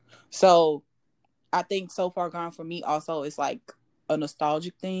 So I think So Far Gone for me also is like a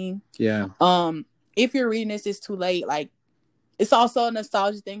nostalgic thing. Yeah. If You're Reading This, It's Too Late. Like it's also a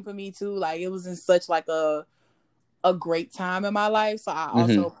nostalgic thing for me too. Like it was in such like a great time in my life. So I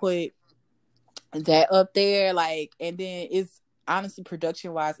also put that up there. Like, and then it's honestly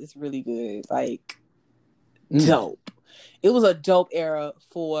production wise, it's really good. Like dope. It was a dope era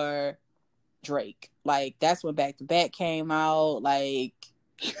for Drake. Like that's when Back to Back came out. Like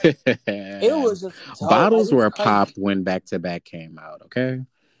it was just dope. Bottles were popped when Back to Back came out. Okay.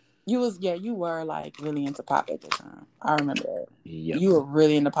 You were like really into pop at the time. I remember that. Yep. You were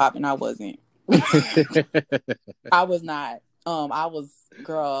really into pop and I wasn't. I was not. I was,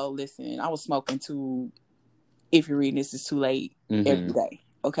 girl, listen, I was smoking to If You're Reading This Is Too Late every day.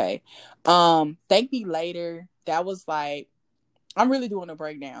 Okay. Thank Me Later. That was like, I'm really doing a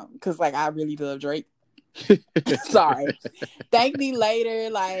breakdown because like I really love Drake. Sorry. Thank Me Later,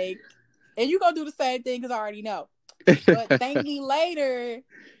 like, and you gonna do the same thing because I already know. But Thank Me Later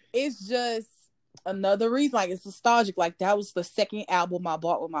is just another reason. Like, it's nostalgic. Like, that was the second album I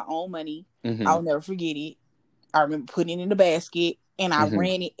bought with my own money. I'll never forget it. I remember putting it in the basket and I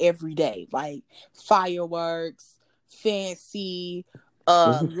ran it every day. Like Fireworks, Fancy,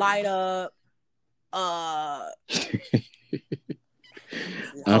 Light Up,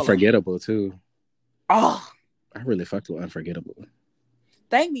 Unforgettable too. Oh, I really fucked with Unforgettable.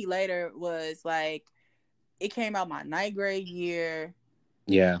 Thank Me Later was like, it came out my 9th grade year.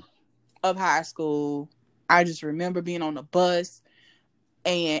 Yeah. Of high school. I just remember being on the bus,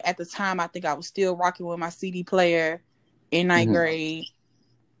 and at the time I think I was still rocking with my CD player in 9th grade.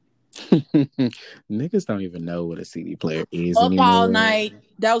 Niggas don't even know what a CD player is Up anymore. All Night.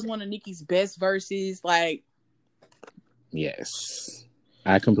 That was one of Nicki's best verses. Like, yes,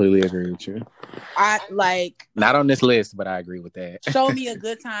 I completely agree with you. I like, not on this list, but I agree with that. Show Me a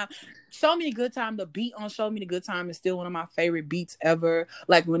Good Time. Show Me a Good Time. The beat on Show Me the Good Time is still one of my favorite beats ever.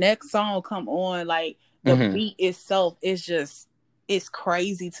 Like, when that song come on, like, the beat itself is just, it's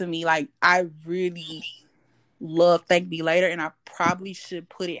crazy to me. Like, I really love Thank Me Later, and I probably should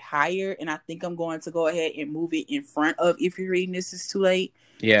put it higher, and I think I'm going to go ahead and move it in front of If You're Reading This Is Too Late.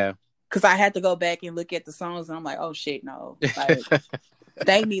 Yeah. Because I had to go back and look at the songs, and I'm like, oh shit, no. Like,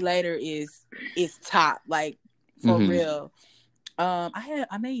 Thank Me Later is top. Like, for real.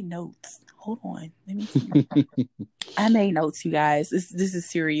 I made notes. Hold on. Let me see. I made notes, you guys. This is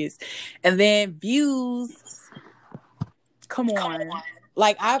serious. And then Views. Come on.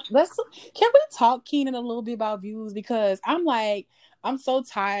 Like, can we talk, Keenan, a little bit about Views? Because I'm so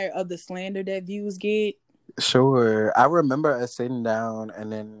tired of the slander that Views get. Sure. I remember us sitting down, and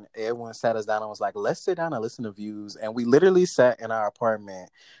then everyone sat us down and was like, let's sit down and listen to Views. And we literally sat in our apartment.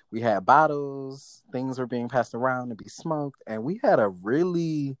 We had bottles, things were being passed around to be smoked, and we had a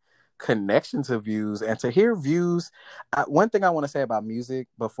really connection to Views. And to hear Views, one thing I want to say about music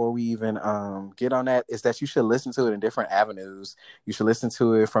before we even get on that is that you should listen to it in different avenues. You should listen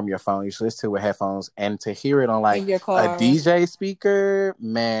to it from your phone, you should listen to it with headphones, and to hear it on like a DJ speaker,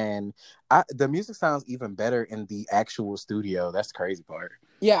 man, the music sounds even better in the actual studio. That's the crazy part.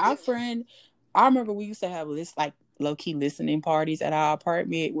 Yeah, I remember we used to have like low-key listening parties at our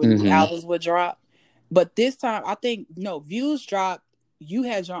apartment when the albums would drop. But this time, I think, no, Views dropped. You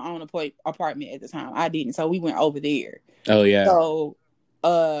had your own apartment at the time. I didn't. So we went over there. Oh, yeah. So,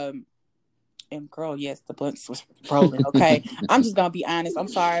 and girl, yes, the blunt was rolling. Okay. I'm just going to be honest. I'm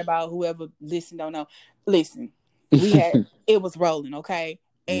sorry about whoever listened, don't know. Listen, it was rolling. Okay.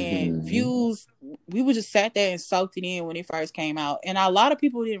 And Views, we would just sat there and soaked it in when it first came out. And a lot of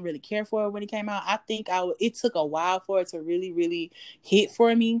people didn't really care for it when it came out. I think it took a while for it to really, really hit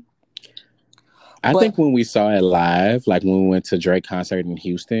for me. I think when we saw it live, like when we went to Drake concert in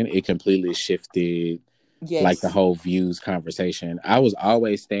Houston, it completely shifted like the whole Views conversation. I was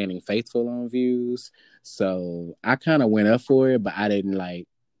always standing faithful on Views, so I kind of went up for it, but I didn't like.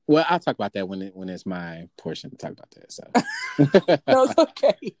 Well, I'll talk about that when it's my portion to talk about that. So no, it's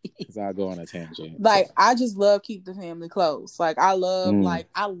okay. Because I'll go on a tangent. Like, I just love Keep the Family Close. Like, I love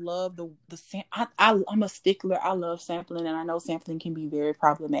the I'm a stickler. I love sampling, and I know sampling can be very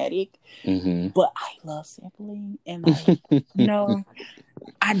problematic, but I love sampling, and like,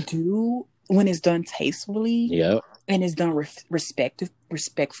 I do when it's done tastefully, and it's done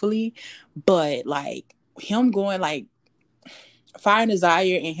respectfully. But like him going like Fire and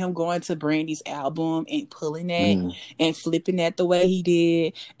Desire and him going to Brandy's album and pulling that and flipping that the way he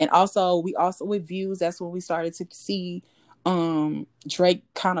did. And also with Views, that's when we started to see Drake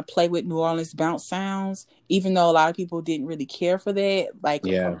kind of play with New Orleans bounce sounds, even though a lot of people didn't really care for that, like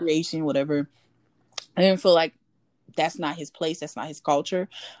appropriation, whatever. I didn't feel like that's not his place, that's not his culture.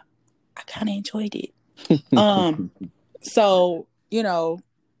 I kind of enjoyed it. So,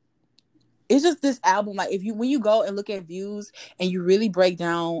 it's just this album, like when you go and look at Views and you really break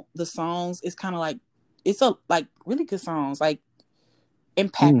down the songs, it's kind of like, it's like really good songs, like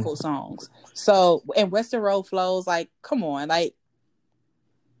impactful songs. So, and Western Road Flows, like, come on, like,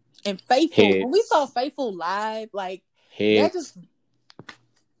 and Faithful, when we saw Faithful live, like, that just,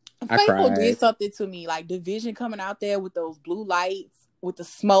 Faithful did something to me, like Division coming out there with those blue lights. with the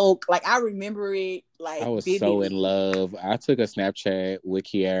smoke. Like, I remember it I like was so in vividly. love. I took a Snapchat with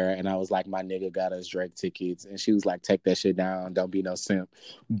Kiara and I was like, my nigga got us Drake tickets. And she was like, take that shit down. Don't be no simp.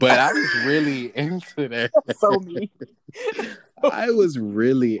 But I was really into that. So me. I was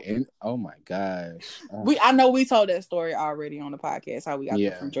really in. Oh my gosh. I know we told that story already on the podcast, how we got the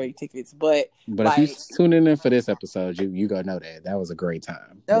Yeah. free Drake tickets, but But if you like, tuning in for this episode, you gonna know that was a great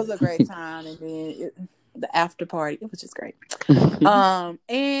time. that was a great time. And then the after party, it was just great.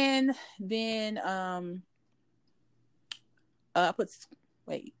 And then I put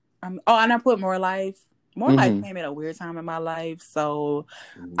wait, and I put More Life. More Life came at a weird time in my life, so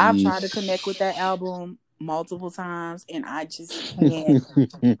I've tried to connect with that album multiple times, and I just can't.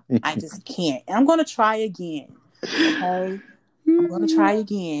 I just can't. And I'm gonna try again. Okay, I'm gonna try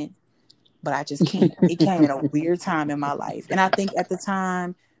again, but I just can't. It came at a weird time in my life, and I think at the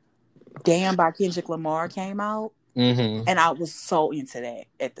time, "Damn" by Kendrick Lamar came out. And I was so into that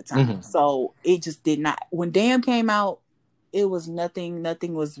at the time. So it just did not. When Damn came out, it was nothing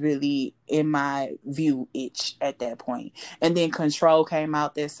was really in my view itch at that point. And then Control came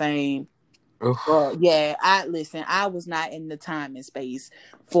out that same. Well, yeah, I was not in the time and space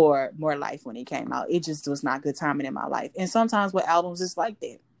for More Life when it came out. It just was not good timing in my life. And sometimes with albums it's like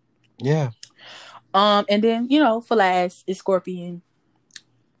that. Yeah. And then, for last is Scorpion.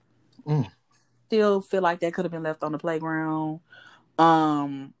 Still feel like that could have been left on the playground.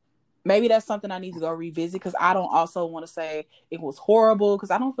 Maybe that's something I need to go revisit, because I don't also want to say it was horrible,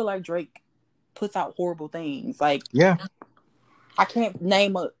 because I don't feel like Drake puts out horrible things. Like, yeah, I can't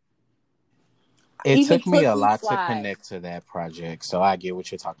name a. It took me a lot Slide. to connect to that project, so I get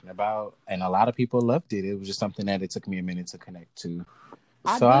what you're talking about, and a lot of people loved it. It was just something that it took me a minute to connect to,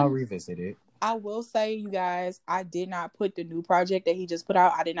 so I'll revisit it. I will say, you guys, I did not put the new project that he just put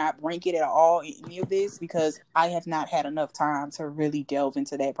out. I did not rank it at all in any of this, because I have not had enough time to really delve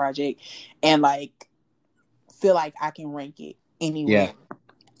into that project and like feel like I can rank it anywhere.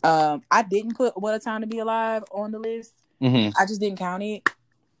 Yeah. I didn't put What a Time to Be Alive on the list. I just didn't count it.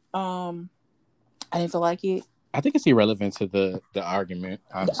 I didn't feel like it. I think it's irrelevant to the argument.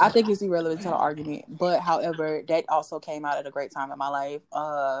 Honestly. I think it's irrelevant to the argument, but however, that also came out at a great time in my life.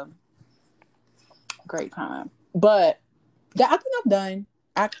 Great time. But I think I'm done.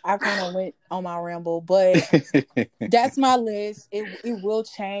 I kind of went on my ramble, but that's my list. It will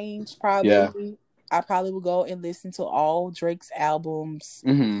change probably. Yeah. I probably will go and listen to all Drake's albums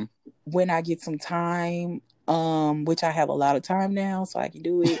when I get some time, which I have a lot of time now, so I can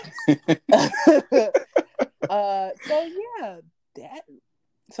do it. So yeah,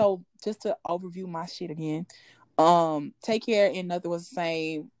 so just to overview my shit again, Take Care and Nothing Was the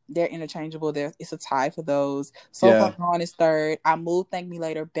Same. They're interchangeable. It's a tie for those. So Far Gone is third. I moved Thank Me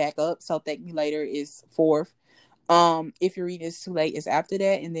Later back up, so Thank Me Later is fourth. If You're Reading It's Too Late is after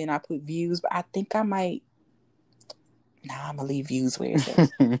that, and then I put Views, but I think I might. Nah, I'm gonna leave Views where it's at.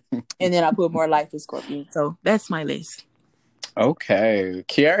 And then I put More Life with Scorpion. So that's my list. Okay,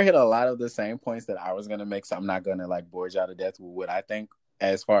 Kiara hit a lot of the same points that I was gonna make, so I'm not gonna bore y'all to death with what I think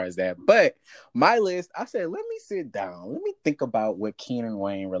as far as that. But my list, I said, let me sit down, let me think about what Keenan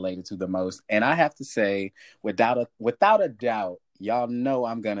Wayne related to the most, and I have to say, without a doubt, y'all know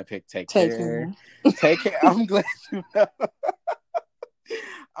I'm gonna pick Take Care. Take Care. I'm glad you know.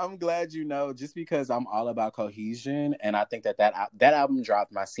 I'm glad you know, just because I'm all about cohesion, and I think that album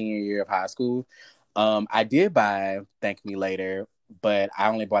dropped my senior year of high school. I did buy Thank Me Later, but I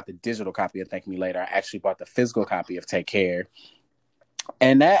only bought the digital copy of Thank Me Later. I actually bought the physical copy of Take Care.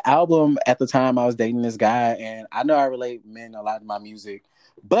 And that album, at the time, I was dating this guy, and I know I relate men a lot to my music,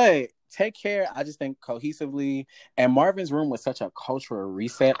 but Take Care, I just think cohesively, and Marvin's Room was such a cultural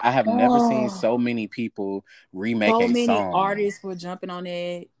reset. I have never seen so many people remake a song. So many artists were jumping on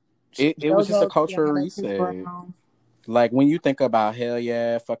it. It was just a cultural reset. Like, when you think about Hell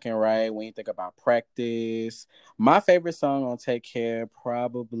Yeah, Fucking Right, when you think about Practice, my favorite song on Take Care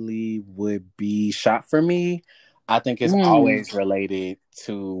probably would be Shot For Me. I think it's always related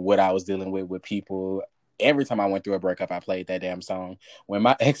to what I was dealing with people. Every time I went through a breakup, I played that damn song. When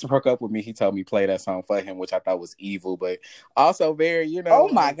my ex broke up with me, he told me play that song for him, which I thought was evil, but also very, oh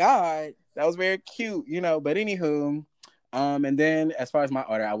my God. That was very cute, but anywho. And then as far as my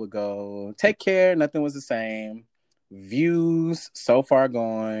order, I would go Take Care, Nothing Was the Same, Views, So Far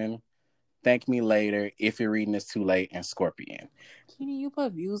Gone, Thank Me Later, If You're Reading It's Too Late, and Scorpion. Kenny, you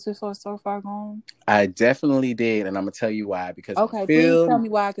put Views before So Far Gone? I definitely did, and I'm gonna tell you why. Because please tell me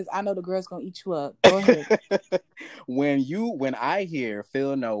why, because I know the girl's gonna eat you up. Go ahead. When I hear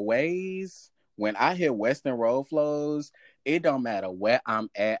Feel No Ways, when I hear Western Road Flows, it don't matter where I'm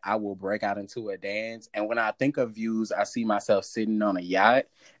at, I will break out into a dance. And when I think of Views, I see myself sitting on a yacht,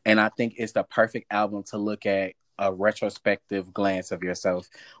 and I think it's the perfect album to look at a retrospective glance of yourself.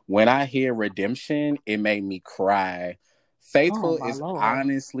 When I hear Redemption, it made me cry. Oh Faithful my is Lord.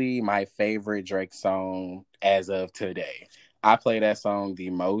 honestly my favorite Drake song as of today. I play that song the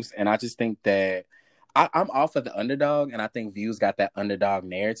most, and I just think that I'm off of the underdog, and I think Views got that underdog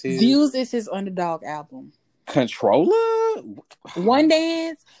narrative. Views is his underdog album. Controller, One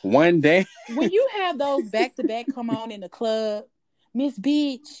Dance. One Day, When you have those back to back come on in the club, Miss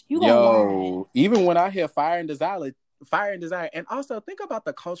Bitch, you gonna whine. yo. Even when I hear Fire and Desire, and also think about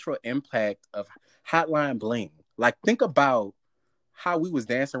the cultural impact of Hotline Bling. Like, think about how we was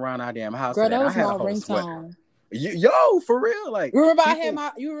dancing around our damn house to Girl, that. that I was had a my whole sweater. ringtone. Yo, for real, like You remember people.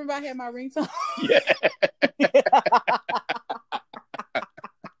 I had my ringtone? Yeah.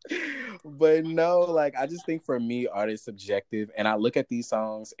 But no, like I just think for me, art is subjective, and I look at these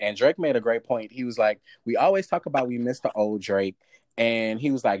songs. And Drake made a great point. He was like, "We always talk about we miss the old Drake," and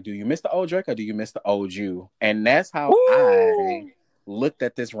he was like, "Do you miss the old Drake or do you miss the old you?" And that's how I Ooh. looked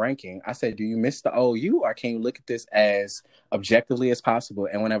at this ranking. I said, "Do you miss the old you, or can you look at this as objectively as possible?"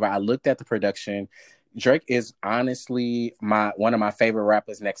 And whenever I looked at the production, Drake is honestly one of my favorite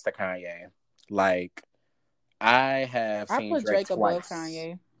rappers next to Kanye. Like, I have I seen put Drake Drake above twice.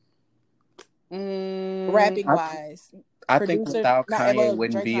 Kanye. Mm, Rapping wise. I think Producer, without not Kanye above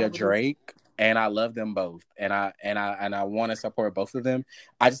wouldn't Drake's be not a a producer. Drake, and I love them both, and I want to support both of them.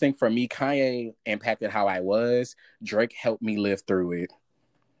 I just think for me, Kanye impacted how I was. Drake helped me live through it.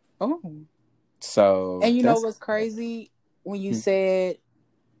 Oh. So And you know that's what's crazy? When you said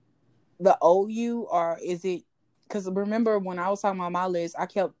the OU, or is it, because remember when I was talking about my list, I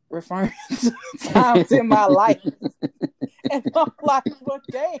kept referring to times in my life. And I'm like, well,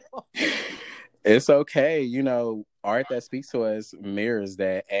 damn. It's okay. Art that speaks to us mirrors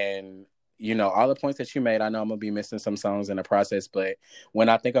that. And, all the points that you made, I know I'm going to be missing some songs in the process. But when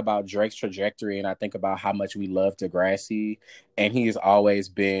I think about Drake's trajectory and I think about how much we love Degrassi, and he's always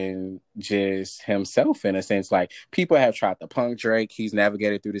been just himself in a sense. Like, people have tried to punk Drake. He's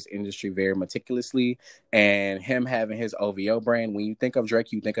navigated through this industry very meticulously. And him having his OVO brand, when you think of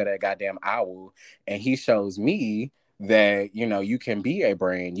Drake, you think of that goddamn owl. And he shows me that you can be a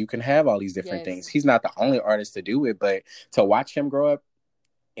brand, you can have all these different things. Yes. He's not the only artist to do it, but to watch him grow up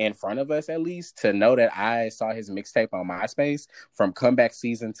in front of us, at least to know that I saw his mixtape on MySpace from comeback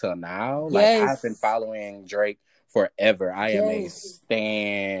season till now. Like, I've been Yes. following Drake forever. I am a Yes.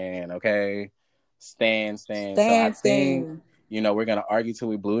 stan. Okay, stan. So I think Stan. we're gonna argue till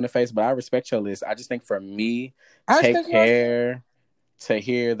we blue in the face, but I respect your list. I just think for me, I Take respect yours too. Care, To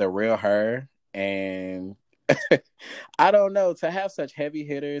Hear the Real Her, and I don't know, to have such heavy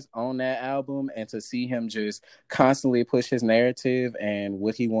hitters on that album and to see him just constantly push his narrative and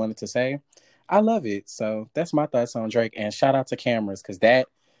what he wanted to say, I love it. So that's my thoughts on Drake. And shout out to Cameras, because that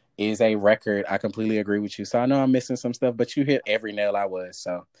is a record. I completely agree with you. So I know I'm missing some stuff, but you hit every nail I was.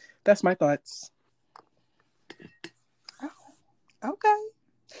 So that's my thoughts. Okay.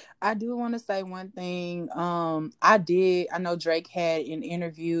 I do want to say one thing. I know Drake had an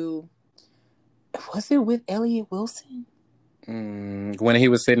interview. Was it with Elliott Wilson? When he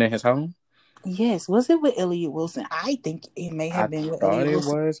was sitting in his home? Yes. Was it with Elliott Wilson? I think it may I have been with thought Elliott it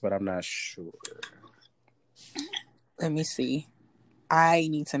Wilson. was, but I'm not sure. Let me see. I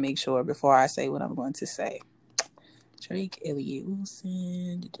need to make sure before I say what I'm going to say. Drake, Elliott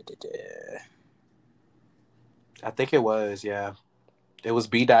Wilson. I think it was, yeah. It was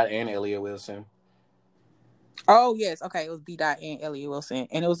B. Dot and Elliott Wilson. Oh, yes. Okay. It was B. Dot and Elliott Wilson.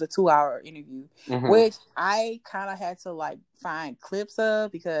 And it was a 2-hour interview, which I kind of had to find clips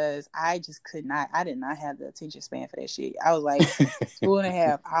of because I just I did not have the attention span for that shit. I was like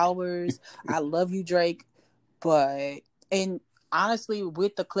 2.5 hours. I love you, Drake. And honestly,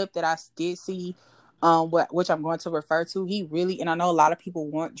 with the clip that I did see, which I'm going to refer to, he really, and I know a lot of people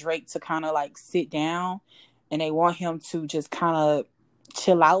want Drake to kind of sit down and they want him to just kind of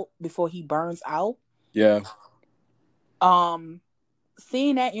chill out before he burns out. Yeah.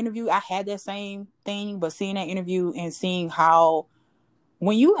 Seeing that interview, I had that same thing, but seeing that interview and seeing how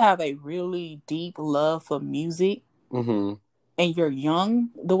when you have a really deep love for music and you're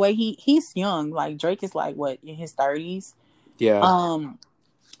young, the way he's young, like Drake is what, in his 30s? Yeah.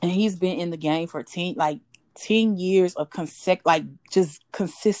 And he's been in the game for 10 years of just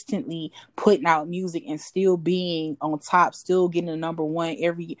consistently putting out music and still being on top, still getting the number one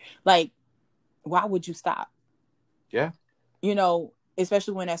every why would you stop? Yeah.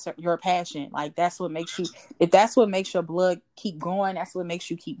 Especially when that's your passion. That's what makes you, if that's what makes your blood keep going, that's what makes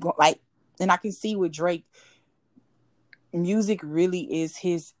you keep going. And I can see with Drake, music really is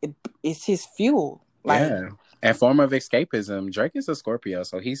his fuel. Like, Yeah. And form of escapism. Drake is a Scorpio,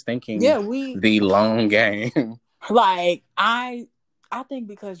 so he's thinking yeah, we the long game. like I think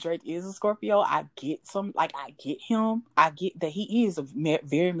because Drake is a Scorpio, I get him. I get that he is a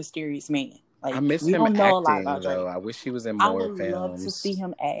very mysterious man. I Like, miss we him don't know a lot acting about Drake. though. I wish he was in I more would love to see films.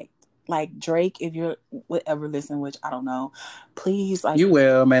 him act. Like, Drake, if you're would ever listen, which I don't know, please, like, You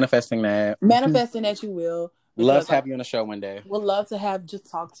will, manifesting that. manifesting that you will, Love because to like, have you on the show one day. would love to have just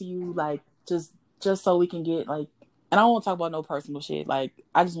talk to you, like, just so we can get like, and I don't want to talk about no personal shit. Like,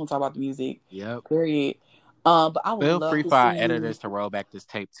 I just want to talk about the music. Yep. Period. But I would Feel love free to for our see you. editors to roll back this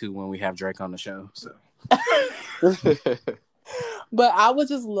tape too when we have Drake on the show. So But I would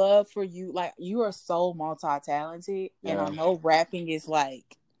just love for you, like, you are so multi-talented, and I yeah. know rapping is like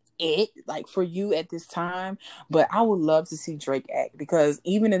it, like, for you at this time. But I would love to see Drake act, because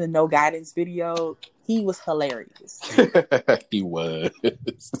even in the No Guidance video, he was hilarious. He was.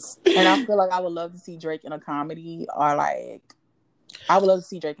 And I feel like I would love to see Drake in a comedy, or like, I would love to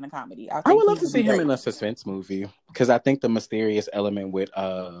see Drake in a comedy. I I think would he love to would be see him great. in a suspense movie because I think the mysterious element would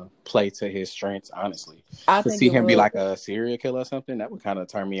play to his strengths, honestly. I To think see it him be would. like a serial killer or something, that would kind of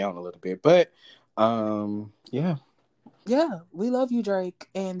turn me on a little bit. But yeah. Yeah, we love you, Drake.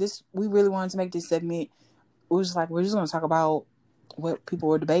 And we really wanted to make this segment. We was like, we're just going to talk about what people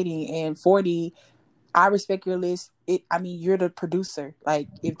were debating. And 40, I respect your list. I mean, you're the producer. Like,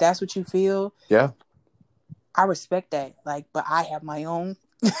 if that's what you feel, Yeah. I respect that. Like, but I have my own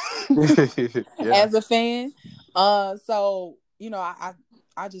Yeah. as a fan. So, I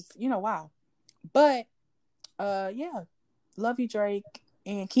just, wow. But yeah, love you, Drake.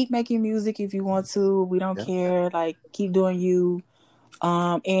 And keep making music if you want to. We don't Yeah. care. Like, keep doing you.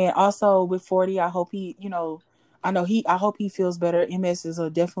 And also with 40, I hope I hope he feels better. MS is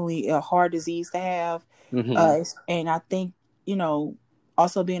definitely a hard disease to have. Mm-hmm. And I think,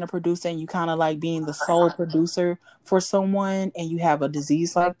 also being a producer, and you kind of like being the sole producer for someone, and you have a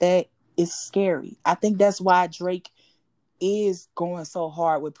disease like that, is scary. I think that's why Drake is going so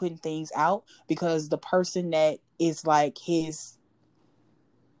hard with putting things out, because the person that is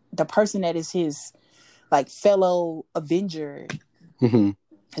his like fellow Avenger Mm-hmm.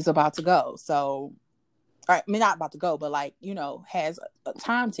 is about to go. So, I mean, not about to go, but like, has a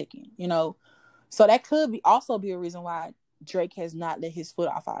time ticking, so that could also be a reason why Drake has not let his foot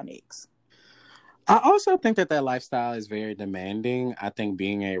off our necks. I also think that lifestyle is very demanding. I think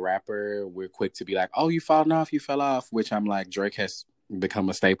being a rapper, we're quick to be like, oh, you falling off, you fell off, which I'm like, Drake has become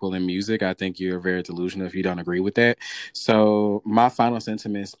a staple in music. I think you're very delusional if you don't agree with that. So my final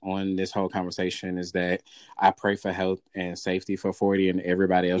sentiments on this whole conversation is that I pray for health and safety for 40 and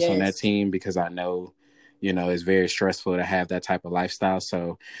everybody else on that Yes. team, because I know, it's very stressful to have that type of lifestyle.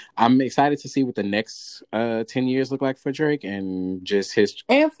 So I'm excited to see what the next 10 years look like for Drake and just his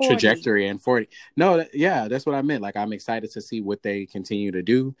And 40. trajectory. And 40. No, yeah, that's what I meant. Like, I'm excited to see what they continue to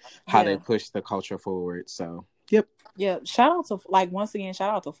do, how they push the culture forward. So, yep. Yeah. Shout out to, like, once again,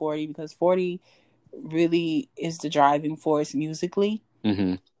 shout out to 40, because 40 really is the driving force musically,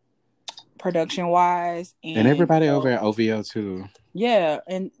 Mm-hmm. production wise. And And, everybody over at OVO too. yeah.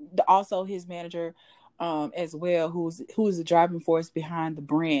 And also his manager, as well, who's the driving force behind the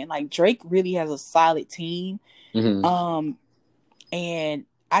brand. Like, Drake really has a solid team. Mm-hmm. And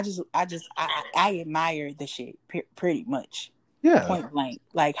I admire the shit pretty much. Yeah. Point blank.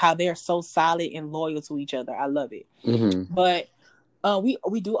 Like, how they're so solid and loyal to each other. I love it. Mm-hmm. But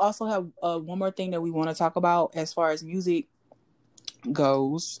we do also have one more thing that we want to talk about as far as music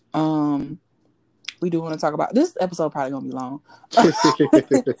goes. We do want to talk about this episode. Probably gonna be long.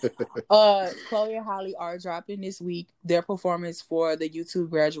 Chloe and Holly are dropping this week. Their performance for the YouTube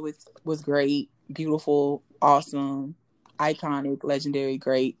graduates was great, beautiful, awesome, iconic, legendary,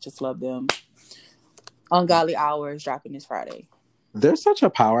 great. Just love them. Ungodly Hours dropping this Friday. They're such a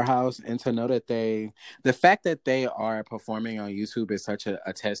powerhouse, and to know that the fact that they are performing on YouTube is such a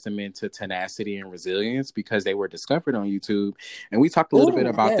testament to tenacity and resilience, because they were discovered on YouTube. And we talked a little bit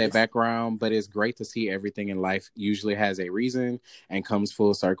about their background, but it's great to see everything in life usually has a reason and comes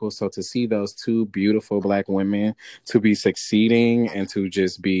full circle. So to see those two beautiful Black women to be succeeding and to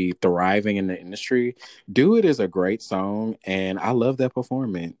just be thriving in the industry, Do It is a great song, and I love that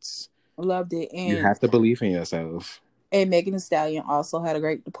performance. Loved it. And you have to believe in yourself. And Megan Thee Stallion also had a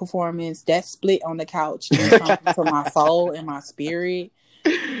great performance. That split on the couch did something to my soul and my spirit.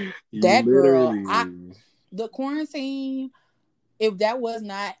 That girl, the quarantine, if that was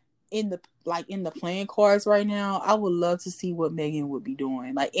not in the playing cards right now, I would love to see what Megan would be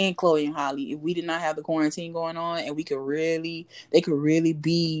doing. Like, and Chloe and Holly, if we did not have the quarantine going on, and they could really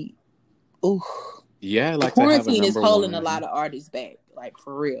be ooh, Yeah, the like to have a quarantine is number holding a one. lot of artists back, like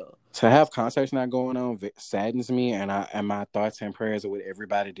for real. To have concerts not going on saddens me, and my thoughts and prayers are with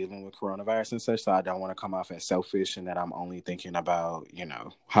everybody dealing with coronavirus and such. So I don't want to come off as selfish and that I'm only thinking about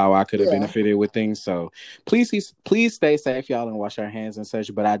how I could have Yeah. benefited with things. So please stay safe, y'all, and wash our hands and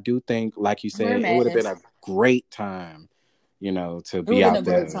such. But I do think, like you Wear said, it would have been masks. a great time, to It would be have been out a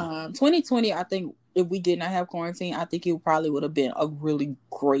great there. time. 2020, I think if we did not have quarantine, I think it probably would have been a really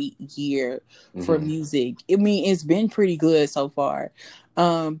great year for Mm-hmm. music. I mean, it's been pretty good so far.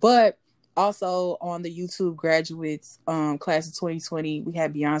 But also on the YouTube graduates class of 2020, we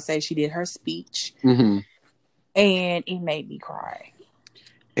had Beyonce. She did her speech, Mm-hmm. and it made me cry.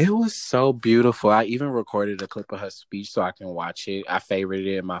 It was so beautiful. I even recorded a clip of her speech so I can watch it. I favorited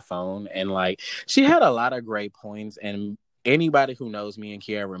it in my phone. And she had a lot of great points. And anybody who knows me and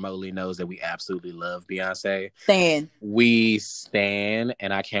Quiara remotely knows that we absolutely love Beyonce. Stan, We stan,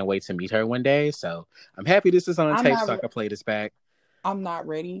 and I can't wait to meet her one day. So I'm happy this is on I'm tape so I not can play this back. I'm not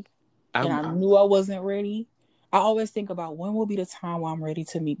ready. And I'm I knew I wasn't ready. I always think about when will be the time where I'm ready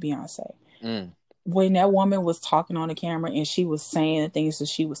to meet Beyonce. mm, When that woman was talking on the camera and she was saying the things that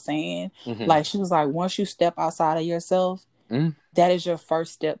she was saying, mm-hmm, like she was like, once you step outside of yourself, mm, that is your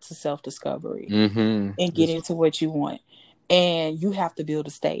first step to self-discovery mm-hmm. and getting to what you want. And you have to build a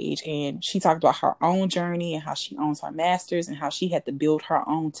stage. And she talked about her own journey and how she owns her masters and how she had to build her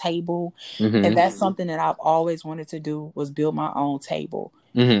own table. And Mm-hmm, that's something that I've always wanted to do, was build my own table.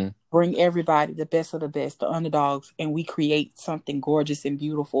 mm-hmm. Bring everybody, the best of the best, the underdogs, and we create something gorgeous and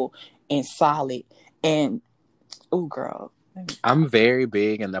beautiful and solid. And oh, girl, I'm very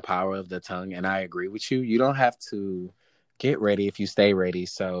big in the power of the tongue, and I agree with you. You don't have to get ready if you stay ready.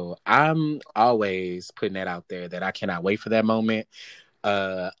 So I'm always putting that out there that I cannot wait for that moment.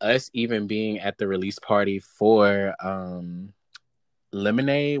 Us even being at the release party for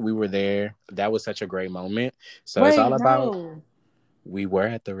Lemonade, we were there. That was such a great moment. So it's all wait, about no, we were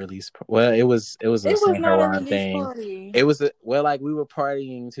at the release. Well, it was a it was Saint not a Heron release thing. party. It was we were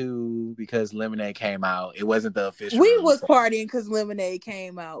partying too because Lemonade came out. It wasn't the official We release was party. partying because Lemonade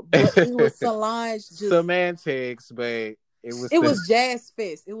came out, but it was Solange just. Semantics, but it was It still was Jazz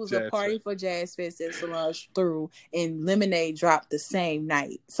Fest. It was a just party for Jazz Fest that Solange threw, and Lemonade dropped the same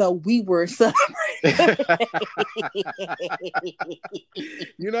night. So we were celebrating.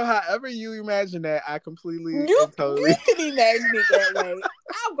 however you imagine that, I completely You and totally. can imagine it that way.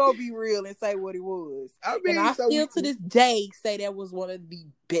 I'm gonna be real and say what it was, I and mean, I still to this day say that was one of the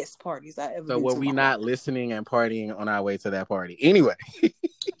best parties I ever so been were to. we not listening and partying on our way to that party? Anyway,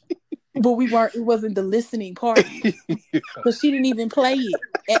 But we weren't. It wasn't the listening party because she didn't even play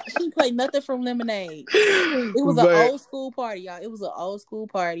it. She played nothing from Lemonade. It was an but old school party, y'all. It was an old school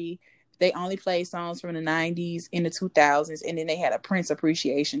party. They only played songs from the 90s and the 2000s, and then they had a Prince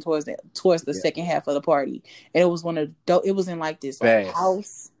appreciation towards the yeah, second half of the party. And it was it was in like this best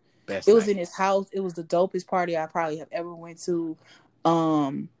house. best It was night. in his house. It was the dopest party I probably have ever went to.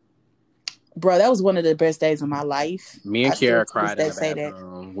 Bro, that was one of the best days of my life. Me and I still Kiara to this cried in day the say that.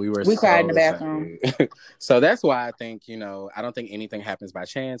 bathroom. We were We cried in the so bathroom. excited. So that's why I think, I don't think anything happens by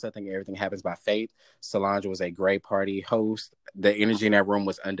chance. I think everything happens by fate. Solange was a great party host. The energy in that room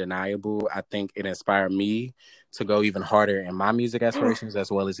was undeniable. I think it inspired me to go even harder in my music aspirations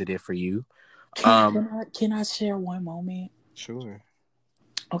as well as it did for you. Can I share one moment? Sure.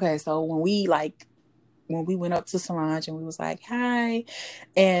 Okay, so when we went up to Solange and we was like, hi.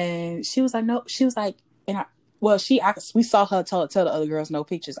 And she was like, no, she was like, we saw her tell the other girls no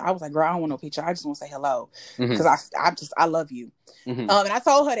pictures. I was like, girl, I don't want no picture. I just want to say hello. Mm-hmm. Cause I love you. Mm-hmm. And I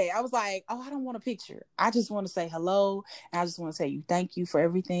told her that. I was like, oh, I don't want a picture. I just want to say hello. And I just want to say you thank you for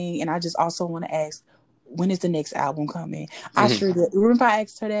everything. And I just also want to ask, when is the next album coming? I sure did. Remember I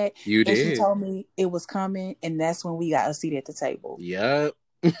asked her that? You and did. She told me it was coming. And that's when we got a seat at the table. Yep.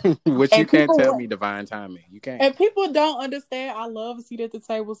 Which you can't tell me divine timing. You can't. And people don't understand. I love a seat at the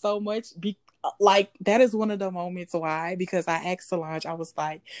table so much. Like, that is one of the moments why. Because I asked Solange, I was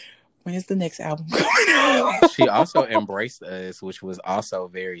like, when is the next album coming? She also embraced us, which was also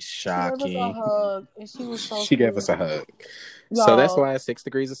very shocking. She gave us a hug. And she was so She gave us a hug. Y'all, so that's why 6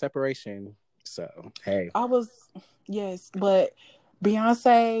 degrees of separation. So, hey. Yes. But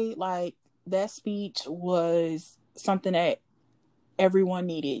Beyonce, like, that speech was something that everyone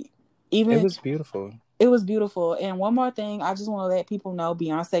needed. It was beautiful. It was beautiful. And one more thing, I just want to let people know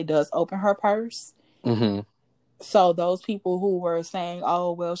Beyonce does open her purse. Mm-hmm. So those people who were saying,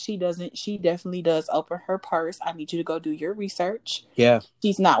 oh, well, she definitely does open her purse. I need you to go do your research. Yeah.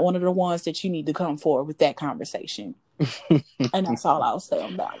 She's not one of the ones that you need to come forward with that conversation. And that's all I'll say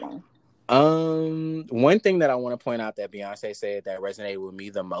on that one. One thing that I want to point out that Beyonce said that resonated with me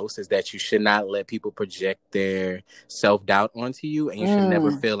the most is that you should not let people project their self-doubt onto you, and you should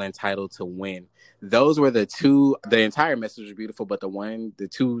never feel entitled to win. Those were the entire message was beautiful, but the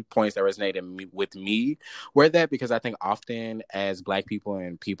 2 points that resonated with me were that, because I think often as Black people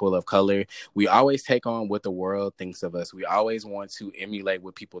and people of color, we always take on what the world thinks of us. We always want to emulate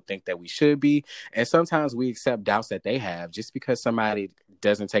what people think that we should be. And sometimes we accept doubts that they have. Just because somebody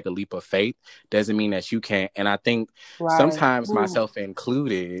doesn't take a leap of faith doesn't mean that you can't. And I think sometimes, myself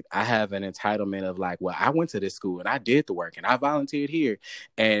included, I have an entitlement of like, well, I went to this school and I did the work and I volunteered here.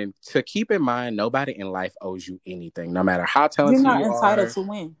 And to keep in mind, nobody in life owes you anything, no matter how talented You're not you entitled are. to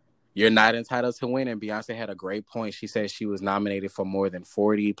win. You're not entitled to win. And Beyonce had a great point. She said she was nominated for more than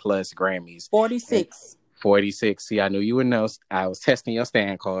 40 plus Grammys. 46. 46. See, I knew you would know. I was testing your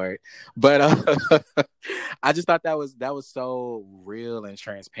stand card, but I just thought that was so real and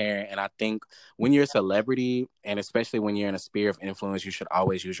transparent. And I think when you're a celebrity, and especially when you're in a sphere of influence, you should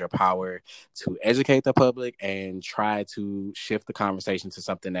always use your power to educate the public and try to shift the conversation to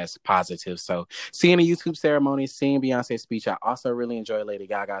something that's positive. So, seeing the YouTube ceremony, seeing Beyonce's speech, I also really enjoyed Lady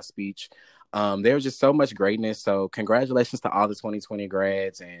Gaga's speech. There was just so much greatness. So congratulations to all the 2020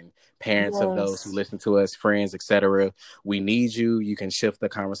 grads and parents of those who listen to us, friends, etc. We need you. You can shift the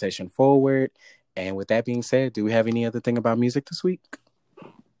conversation forward. And with that being said, do we have any other thing about music this week?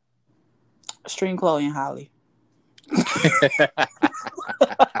 Stream Chloe and Holly.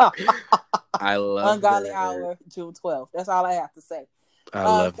 I love Ungodly that. Hour, June 12th. That's all I have to say. I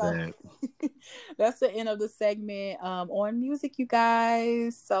love that. That's the end of the segment on music, you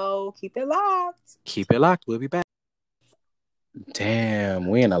guys. So keep it locked. Keep it locked. We'll be back. Damn,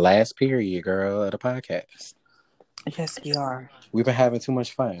 we in the last period, girl, of the podcast. Yes, we are. We've been having too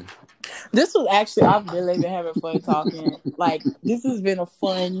much fun. This was actually, I've really been having fun talking. Like, this has been a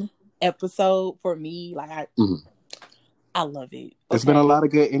fun episode for me. Like, I love it. It's been a lot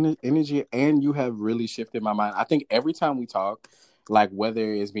of good energy, and you have really shifted my mind. I think every time we talk, like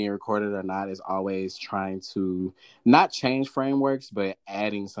whether it's being recorded or not, is always trying to not change frameworks, but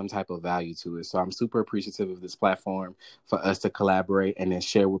adding some type of value to it. So I'm super appreciative of this platform for us to collaborate and then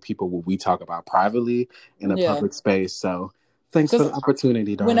share with people what we talk about privately in a public space. So thanks for the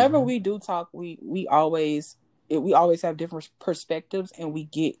opportunity, darling. Whenever we do talk, we always have different perspectives, and we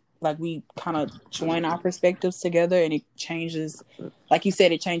get, like, we kind of join our perspectives together, and it changes, like you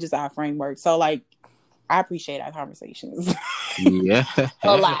said, it changes our framework. So, like, I appreciate our conversations. Yeah.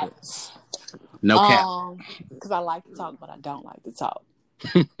 A lot. No cap. Because I like to talk, but I don't like to talk.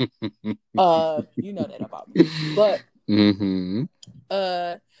 You know that about me. But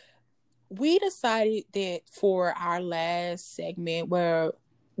we decided that for our last segment, where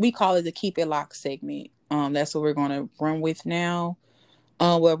we call it the Keep It Locked segment, that's what we're going to run with now,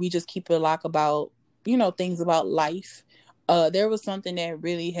 where we just keep it locked about, things about life. There was something that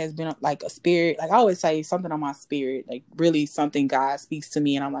really has been like a spirit. Like I always say, something on my spirit, like really something God speaks to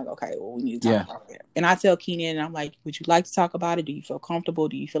me, and I'm like, okay, well, we need to talk about it. And I tell Keenan, and I'm like, would you like to talk about it? Do you feel comfortable?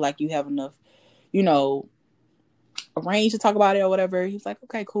 Do you feel like you have enough, range to talk about it or whatever? He's like,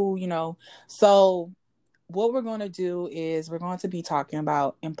 okay, cool, So what we're going to do is we're going to be talking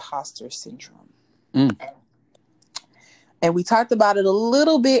about imposter syndrome. And we talked about it a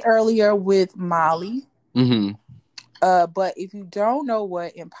little bit earlier with Molly. But if you don't know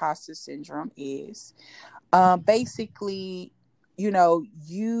what imposter syndrome is, basically,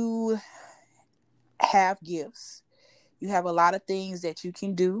 you have gifts. You have a lot of things that you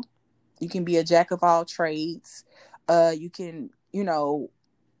can do. You can be a jack of all trades. You can,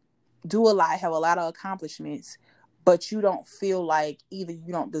 do a lot, have a lot of accomplishments, but you don't feel like either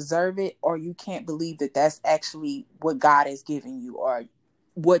you don't deserve it, or you can't believe that that's actually what God has given you, or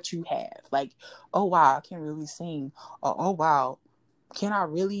what you have. Like, oh wow, I can really sing, or oh wow, can I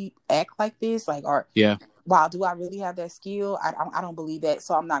really act like this? Like, or wow, do I really have that skill? I don't believe that,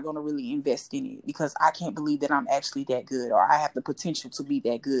 so I'm not going to really invest in it, because I can't believe that I'm actually that good, or I have the potential to be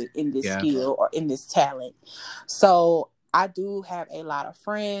that good in this skill or in this talent. So I do have a lot of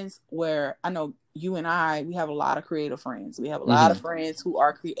friends where I know you and we have a lot of creative friends. We have a lot of friends who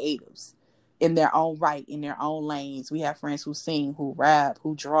are creatives in their own right, in their own lanes. We have friends who sing, who rap,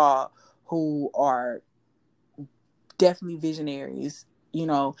 who draw, who are definitely visionaries,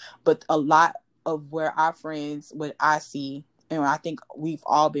 but a lot of where our friends, what I see, and I think we've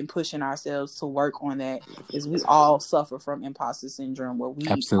all been pushing ourselves to work on that, is we all suffer from imposter syndrome, where we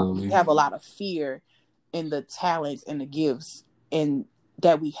have a lot of fear in the talents and the gifts and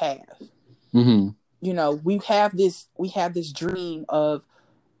that we have. We have this dream of,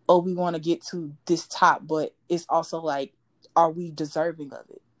 oh, we want to get to this top, but it's also like, are we deserving of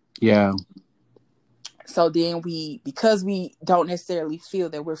it? Yeah. So then because we don't necessarily feel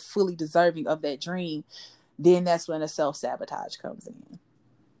that we're fully deserving of that dream, then that's when the self-sabotage comes in.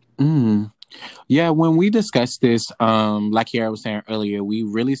 Mm. Yeah, when we discuss this, like Kiara was saying earlier, we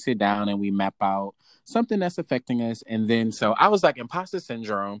really sit down and we map out something that's affecting us. And then, so I was like, imposter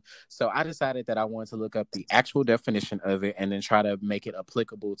syndrome. So I decided that I wanted to look up the actual definition of it and then try to make it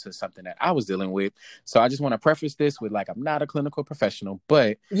applicable to something that I was dealing with. So I just want to preface this with like, I'm not a clinical professional,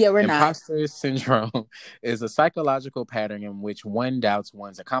 but Yeah, we're not. imposter syndrome is a psychological pattern in which one doubts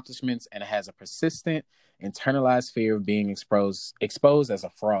one's accomplishments and has a persistent internalized fear of being exposed as a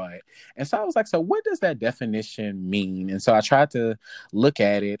fraud. And so I was like, so what does that definition mean? And so I tried to look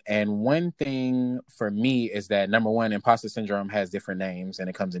at it. And one thing for me is that, number one, imposter syndrome has different names and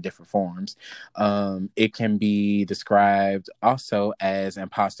it comes in different forms. It can be described also as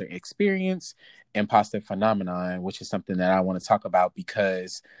imposter experience, imposter phenomenon, which is something that I want to talk about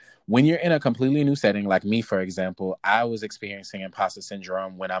because when you're in a completely new setting, like me, for example, I was experiencing imposter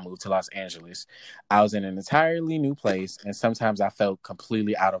syndrome when I moved to Los Angeles. I was in an entirely new place, and sometimes I felt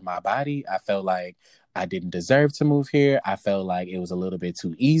completely out of my body. I felt like I didn't deserve to move here. I felt like it was a little bit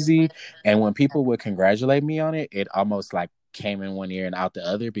too easy. And when people would congratulate me on it, it almost like came in one ear and out the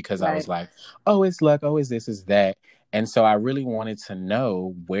other because I was Right. like, oh, it's luck. Oh, it's this, is that. And so I really wanted to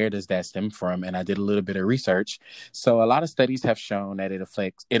know, where does that stem from? And I did a little bit of research. So a lot of studies have shown that it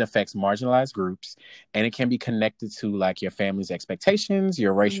affects marginalized groups, and it can be connected to like your family's expectations,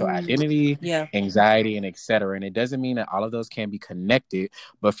 your racial identity, Yeah. anxiety, and etc. And it doesn't mean that all of those can be connected.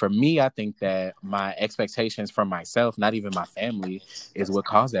 But for me, I think that my expectations from myself, not even my family, is what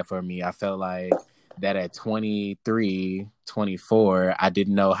caused that for me. I felt like that at 23, 24, I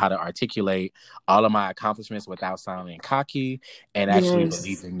didn't know how to articulate all of my accomplishments without sounding cocky and actually Yes.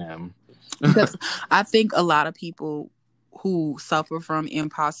 believing them. Because I think a lot of people who suffer from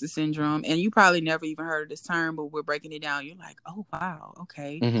imposter syndrome, and you probably never even heard of this term, but we're breaking it down. You're like, oh, wow.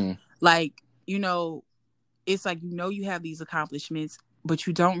 Okay. Mm-hmm. Like, it's like, you have these accomplishments, but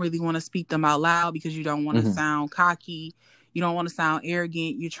you don't really want to speak them out loud because you don't want to Mm-hmm. sound cocky. You don't want to sound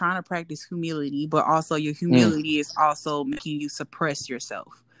arrogant. You're trying to practice humility, but also your Mm-hmm. humility is also making you suppress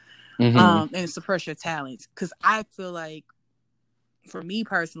yourself, Mm-hmm. and suppress your talents. Because I feel like, for me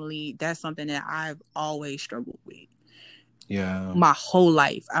personally, that's something that I've always struggled with. Yeah. My whole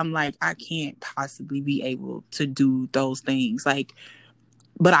life, I'm like, I can't possibly be able to do those things. Like,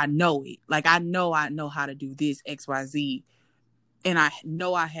 but I know it. Like, I know how to do this XYZ, and I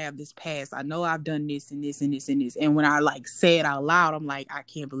know I have this past. I know I've done this and this and this and this. And when I like say it out loud, I'm like, I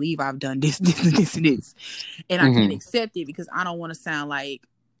can't believe I've done this, this and this and this, and I can't Mm-hmm. accept it because I don't want to sound like,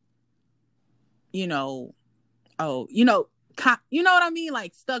 you know, oh, you know what I mean,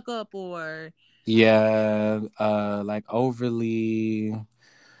 like stuck up or Yeah. Like overly,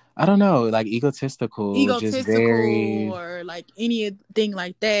 I don't know, like egotistical, just egotistical very. or like anything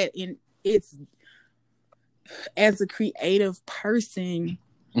like that. And it's, as a creative person,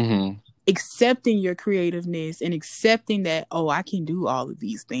 Mm-hmm. accepting your creativeness and accepting that, oh, I can do all of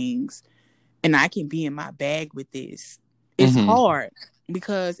these things and I can be in my bag with this. It's Mm-hmm. hard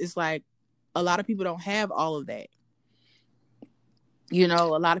because it's like a lot of people don't have all of that. A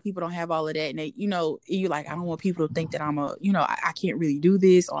lot of people don't have all of that, and you're like, I don't want people to think that I can't really do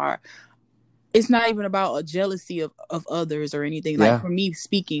this, or it's not even about a jealousy of others or anything. Like, Yeah. for me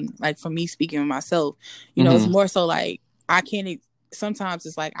speaking of myself, it's Mm-hmm. more so like I can't. Sometimes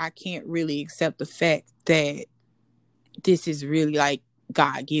it's like I can't really accept the fact that this is really like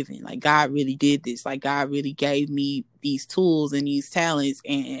God given. Like, God really did this. Like, God really gave me these tools and these talents,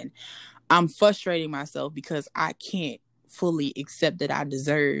 and I'm frustrating myself because I can't fully accept that I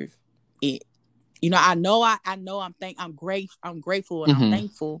deserve it. I'm grateful and I'm Mm-hmm.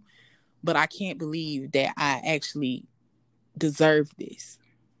 thankful, but I can't believe that I actually deserve this.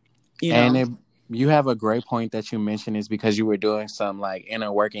 And you have a great point that you mentioned, is because you were doing some like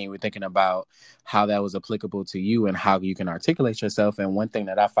inner work and you were thinking about how that was applicable to you and how you can articulate yourself. And one thing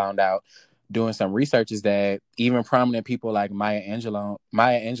that I found out doing some research is that even prominent people like Maya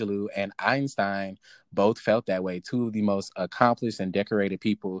Angelou and Einstein both felt that way. Two of the most accomplished and decorated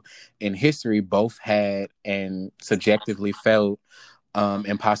people in history both had and subjectively felt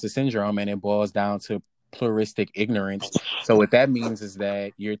imposter syndrome, and it boils down to pluralistic ignorance. So what that means is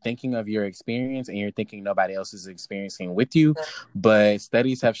that you're thinking of your experience and you're thinking nobody else is experiencing with you. But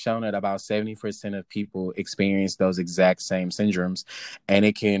studies have shown that about 70% of people experience those exact same syndromes, and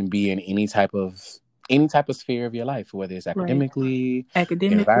it can be in any type of sphere of your life, whether it's Right. academically,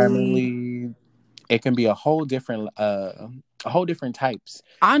 Academically, environmentally. It can be a whole different types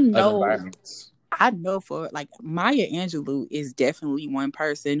I of know environments. I know for like Maya Angelou is definitely one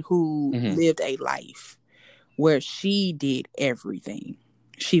person who Mm-hmm. lived a life where she did everything.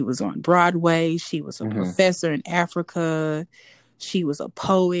 She was on Broadway. She was a Mm-hmm. professor in Africa. She was a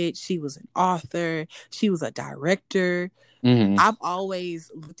poet. She was an author. She was a director. Mm-hmm. I've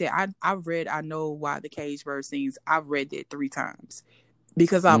always looked at, I've read I Know Why the Cage Bird Sings. I've read it 3 times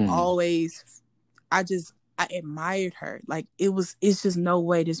because I've Mm. always, I admired her. Like it's just no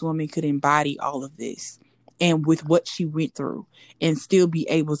way this woman could embody all of this. And with what she went through and still be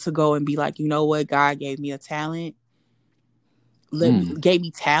able to go and be like, you know what, God gave me a talent, Mm. gave me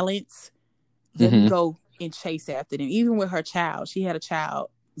talents, let me Mm-hmm. go and chase after them. Even with her child, she had a child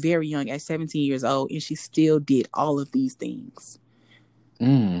very young at 17 years old, and she still did all of these things.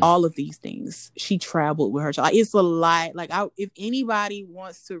 Mm. All of these things. She traveled with her child. It's a lot. Like, if anybody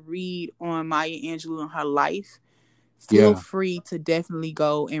wants to read on Maya Angelou and her life, feel Yeah. free to definitely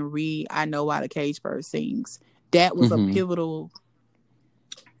go and read I Know Why the Cage Bird Sings. That was a Mm-hmm. pivotal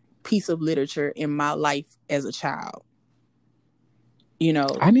piece of literature in my life as a child. You know,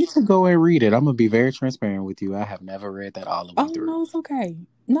 I need to go and read it. I'm gonna be very transparent with you. I have never read that all the way oh through. no, it's okay.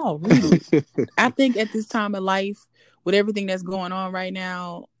 No, read it. I think at this time of life, with everything that's going on right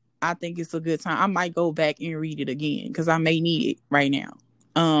now, I think it's a good time. I might go back and read it again because I may need it right now.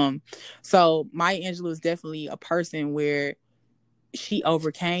 Um, so Maya Angelou is definitely a person where she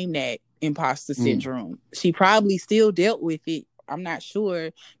overcame that imposter Mm. syndrome. She probably still dealt with it. I'm not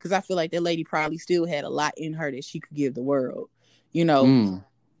sure because I feel like that lady probably still had a lot in her that she could give the world. You know, Mm.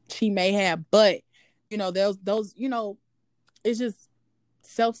 she may have, but those, it's just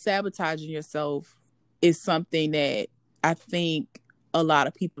self-sabotaging yourself is something that I think a lot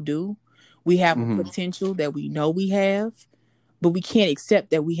of people do. We have a Mm-hmm. potential that we know we have, but we can't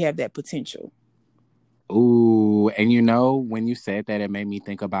accept that we have that potential. Ooh, and when you said that, it made me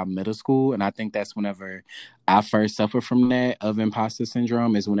think about middle school, and I think that's whenever I first suffered from that of imposter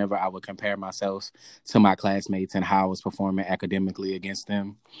syndrome is whenever I would compare myself to my classmates and how I was performing academically against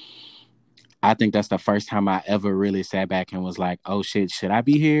them. I think that's the first time I ever really sat back and was like, oh shit, should I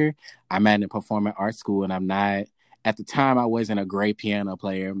be here? I'm at a performing arts school and I'm not. At the time, I wasn't a great piano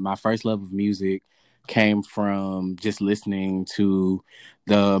player. My first love of music came from just listening to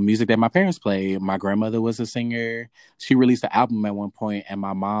the music that my parents played. My grandmother was a singer. She released an album at one point, and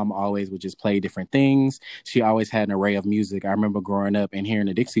my mom always would just play different things. She always had an array of music. I remember growing up and hearing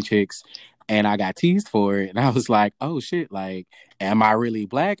the Dixie Chicks, and I got teased for it. And I was like, oh shit, like, am I really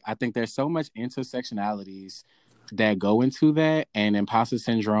black? I think there's so much intersectionalities that go into that. And imposter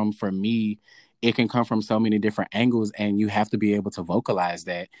syndrome for me, it can come from so many different angles, and you have to be able to vocalize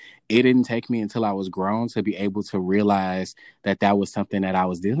that. It didn't take me until I was grown to be able to realize that that was something that I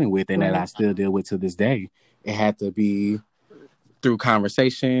was dealing with and that I Right. still deal with to this day. It had to be through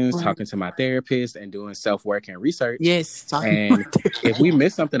conversations, Right. talking to my therapist, and doing self work and research. Yes. Talking And about if we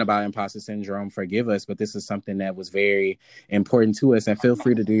missed something about imposter syndrome, forgive us, but this is something that was very important to us. And feel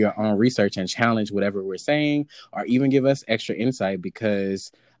free to do your own research and challenge whatever we're saying, or even give us extra insight,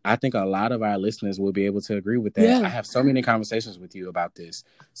 because I think a lot of our listeners will be able to agree with that. I yeah. have so many conversations with you about this.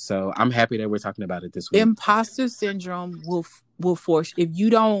 So I'm happy that we're talking about it this week. Imposter syndrome will force, if you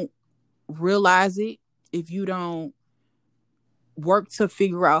don't realize it, if you don't work to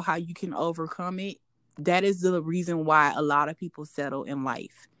figure out how you can overcome it, that is the reason why a lot of people settle in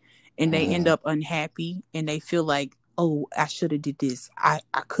life and they end Mm-hmm. up unhappy and they feel like, oh, I should have did this, I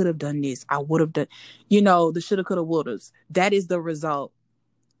could have done this, I would have done, the shoulda coulda wouldas. That is the result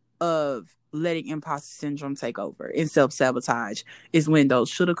of letting imposter syndrome take over, and self-sabotage is when those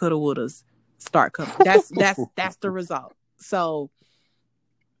shoulda coulda wouldas start coming. That's the result. So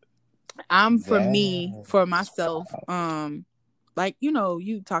for me, That's for myself, like,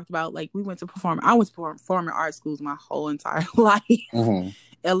 you talked about, like, I went to performing arts schools my whole entire life. mm-hmm.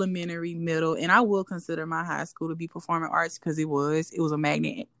 Elementary, middle, and I will consider my high school to be performing arts because it was a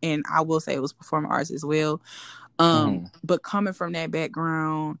magnet, and I will say it was performing arts as well. Mm-hmm. But coming from that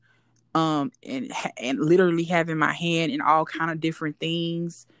background, and literally having my hand in all kind of different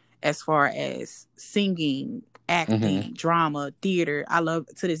things as far as singing, Mm-hmm. acting, drama, theater. I love,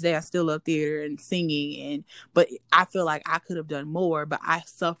 to this day I still love theater and singing, but I feel like I could have done more, but I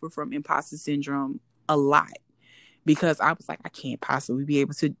suffer from imposter syndrome a lot because I was like, I can't possibly be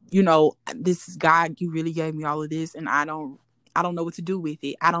able to, this is God, you really gave me all of this, and I don't know what to do with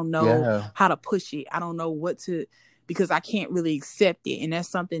it. I don't know Yeah. how to push it. I don't know what to, because I can't really accept it. And that's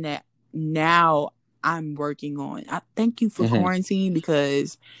something that now I'm working on. I thank you for Mm-hmm. quarantine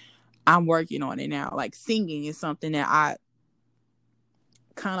because I'm working on it now. Like, singing is something that I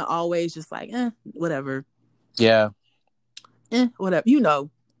kind of always just like, whatever, Yeah. whatever,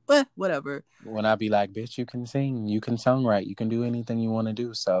 whatever. When I be like, bitch, you can sing, you can songwrite, you can do anything you want to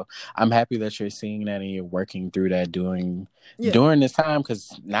do. So I'm happy that you're seeing that and you're working through that during this time,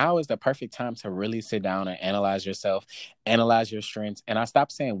 because now is the perfect time to really sit down and analyze yourself, analyze your strengths. And I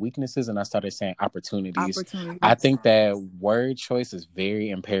stopped saying weaknesses and I started saying opportunities. I think that word choice is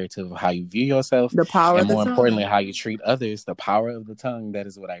very imperative of how you view yourself, the power and of the more tongue. importantly, how you treat others. The power of the tongue, that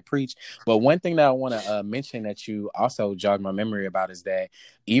is what I preach. But one thing that I want to mention that you also jogged my memory about is that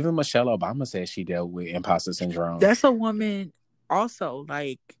even Michelle Obama said she dealt with imposter syndrome. That's a woman also,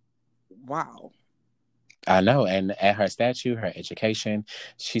 like, wow. I know. And at her statue, her education,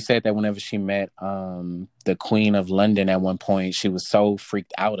 she said that whenever she met the Queen of London at one point, she was so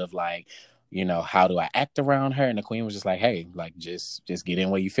freaked out of like, you know, how do I act around her? And the Queen was just like, hey, like just get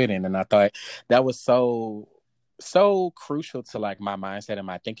in where you fit in. And I thought that was so crucial to like my mindset and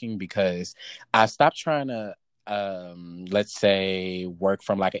my thinking, because I stopped trying to let's say work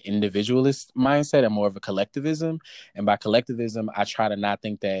from like an individualist mindset and more of a collectivism. And by collectivism, I try to not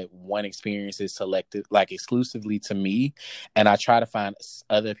think that one experience is selected like exclusively to me, and I try to find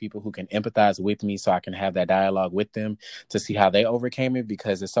other people who can empathize with me so I can have that dialogue with them to see how they overcame it,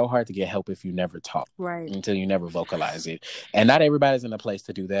 because it's so hard to get help if you never talk, right, until you never vocalize it. And not everybody's in a place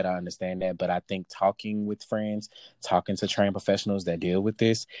to do that, I understand that, but I think talking with friends, talking to trained professionals that deal with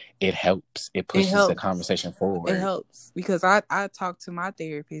this, it helps. It pushes the conversation forward. It helps, because I talked to my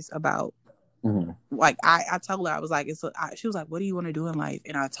therapist about like I told her, I was like, she was like, what do you want to do in life?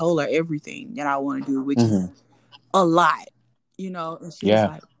 And I told her everything that I want to do, which is a lot, you know. And she was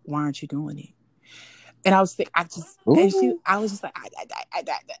like, why aren't you doing it? And I was I was just like,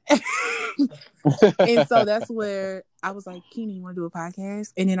 and so that's where I was like, Keenan, you want to do a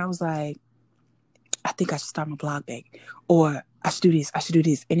podcast? And then I was like, I think I should start my blog back, or I should do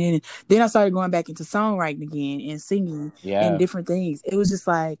this. And then I started going back into songwriting again and singing and different things. It was just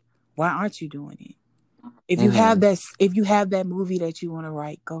like, why aren't you doing it? If you have that movie that you want to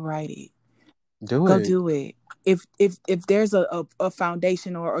write, go write it. Do it. If there's a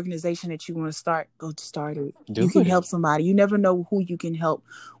foundation or organization that you want to start, go start it. You can help somebody. You never know who you can help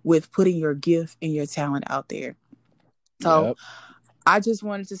with putting your gift and your talent out there. So I just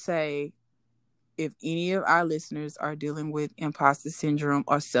wanted to say, if any of our listeners are dealing with imposter syndrome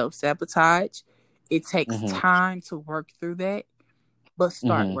or self-sabotage, it takes time to work through that, but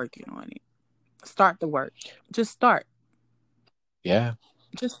start working on it. Start the work. Just start. Yeah.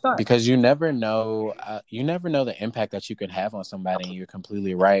 Just start. Because you never know the impact that you can have on somebody. And you're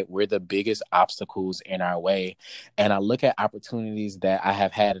completely right. We're the biggest obstacles in our way. And I look at opportunities that I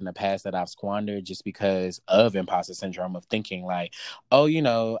have had in the past that I've squandered just because of imposter syndrome, of thinking like, oh, you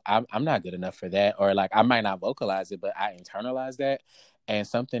know, I'm not good enough for that. Or like, I might not vocalize it, but I internalize that. And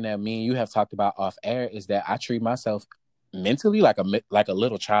something that me and you have talked about off air is that I treat myself mentally like a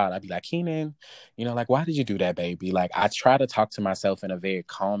little child. I'd be like, Keenan, you know, like, why did you do that, baby? Like, I try to talk to myself in a very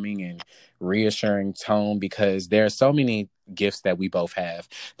calming and reassuring tone, because there are so many gifts that we both have.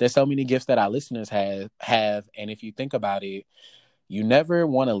 There's so many gifts that our listeners have. And if you think about it, you never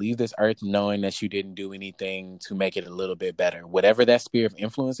want to leave this earth knowing that you didn't do anything to make it a little bit better. Whatever that sphere of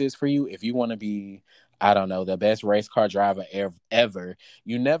influence is for you, if you want to be, I don't know, the best race car driver ever,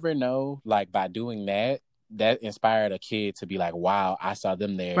 you never know, like, by doing that inspired a kid to be like, wow, I saw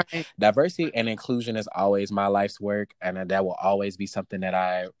them there. Right. Diversity and inclusion is always my life's work, and that will always be something that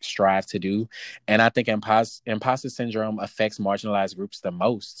I strive to do. And I think imposter syndrome affects marginalized groups the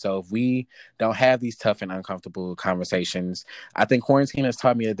most. So if we don't have these tough and uncomfortable conversations, I think quarantine has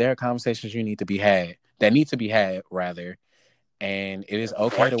taught me that there are conversations that need to be had, rather. And it is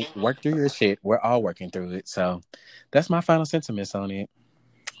okay to work through your shit. We're all working through it. So that's my final sentiments on it.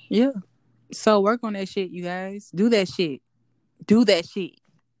 Yeah. So work on that shit, you guys. Do that shit. Do that shit.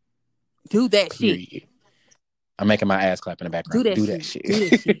 Do that Period. shit. I'm making my ass clap in the background. Do that shit. Do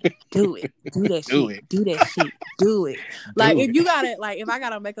that shit. Do it. Do that shit. Do that shit. Do it. Like, if you gotta, like, if I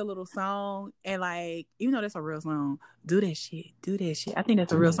gotta make a little song and, like, even though that's a real song, do that shit. Do that shit. I think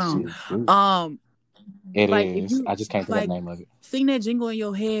that's a real song. It like, is. I just can't think of the name of it. Sing that jingle in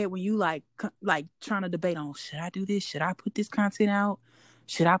your head when you like trying to debate on, should I do this? Should I put this content out?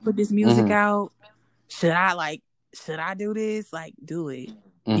 Should I put this music out? Should I do this? Like, do it.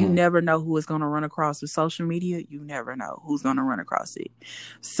 You never know who is going to run across with social media. You never know who's going to run across it.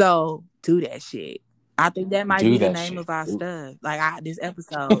 So do that shit. I think that might be the name of our stuff. Like, this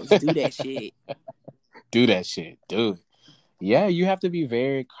episode, do that shit. Do that shit. Do it. Yeah, you have to be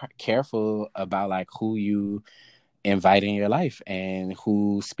very careful about like who you invite in your life and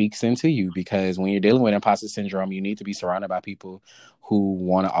who speaks into you. Because when you're dealing with imposter syndrome, you need to be surrounded by people who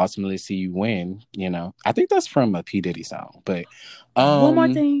want to ultimately see you win. You know, I think that's from a P. Diddy song. But One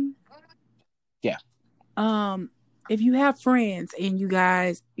more thing. Yeah. If you have friends and you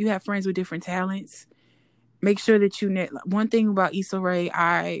have friends with different talents, make sure that one thing about Issa Rae,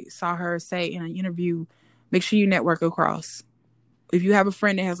 I saw her say in an interview, make sure you network across. If you have a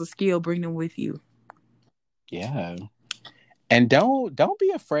friend that has a skill, bring them with you. Yeah. And don't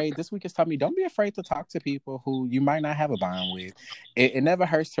be afraid. This week has taught me, don't be afraid to talk to people who you might not have a bond with. It never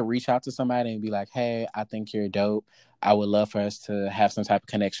hurts to reach out to somebody and be like, hey, I think you're dope. I would love for us to have some type of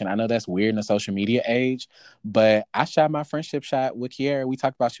connection. I know that's weird in the social media age, but I shot my friendship shot with Quiara. We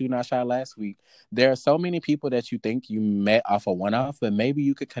talked about shooting our shot last week. There are so many people that you think you met off a one-off, but maybe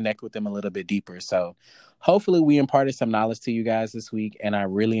you could connect with them a little bit deeper. So hopefully we imparted some knowledge to you guys this week, and I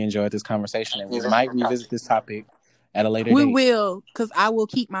really enjoyed this conversation, and we might revisit this topic at a later We date. will, because I will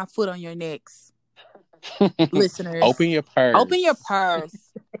keep my foot on your necks. Listeners. Open your purse. Open your purse.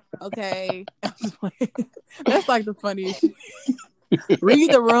 Okay. That's like the funniest shit.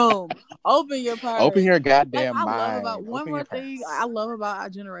 Read the room. Open your purse. Open your goddamn I mind. love about one more thing I love about our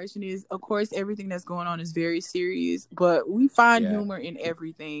generation is, of course, everything that's going on is very serious, but we find humor in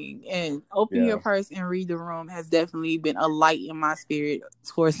everything. And open your purse and read the room has definitely been a light in my spirit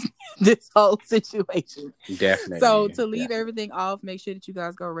towards this whole situation. Definitely. So to leave everything off, make sure that you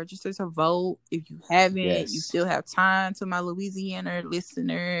guys go register to vote. If you haven't, you still have time. To my Louisiana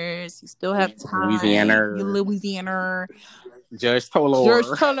listeners, you still have time. Louisiana. Judge Toller.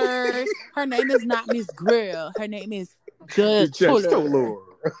 Her name is not Miss Grill. Her name is Judge Toller.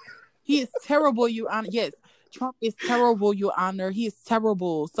 He is terrible, Your Honor. Yes, Trump is terrible, Your Honor. He is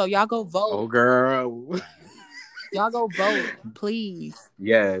terrible. So y'all go vote. Oh, girl. Y'all go vote, please.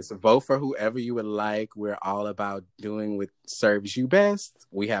 Yes, vote for whoever you would like. We're all about doing what serves you best.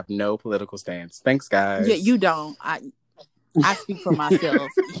 We have no political stance. Thanks, guys. Yeah, you don't. I speak for myself.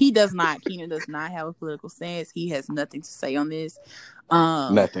 Keenan does not have a political stance. He has nothing to say on this.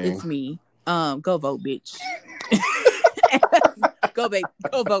 Nothing. It's me. Go vote, bitch. Go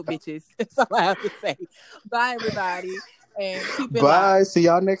vote, bitches. That's all I have to say. Bye, everybody. And keep it locked. Bye. See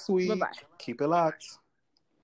y'all next week. Bye-bye. Keep it locked.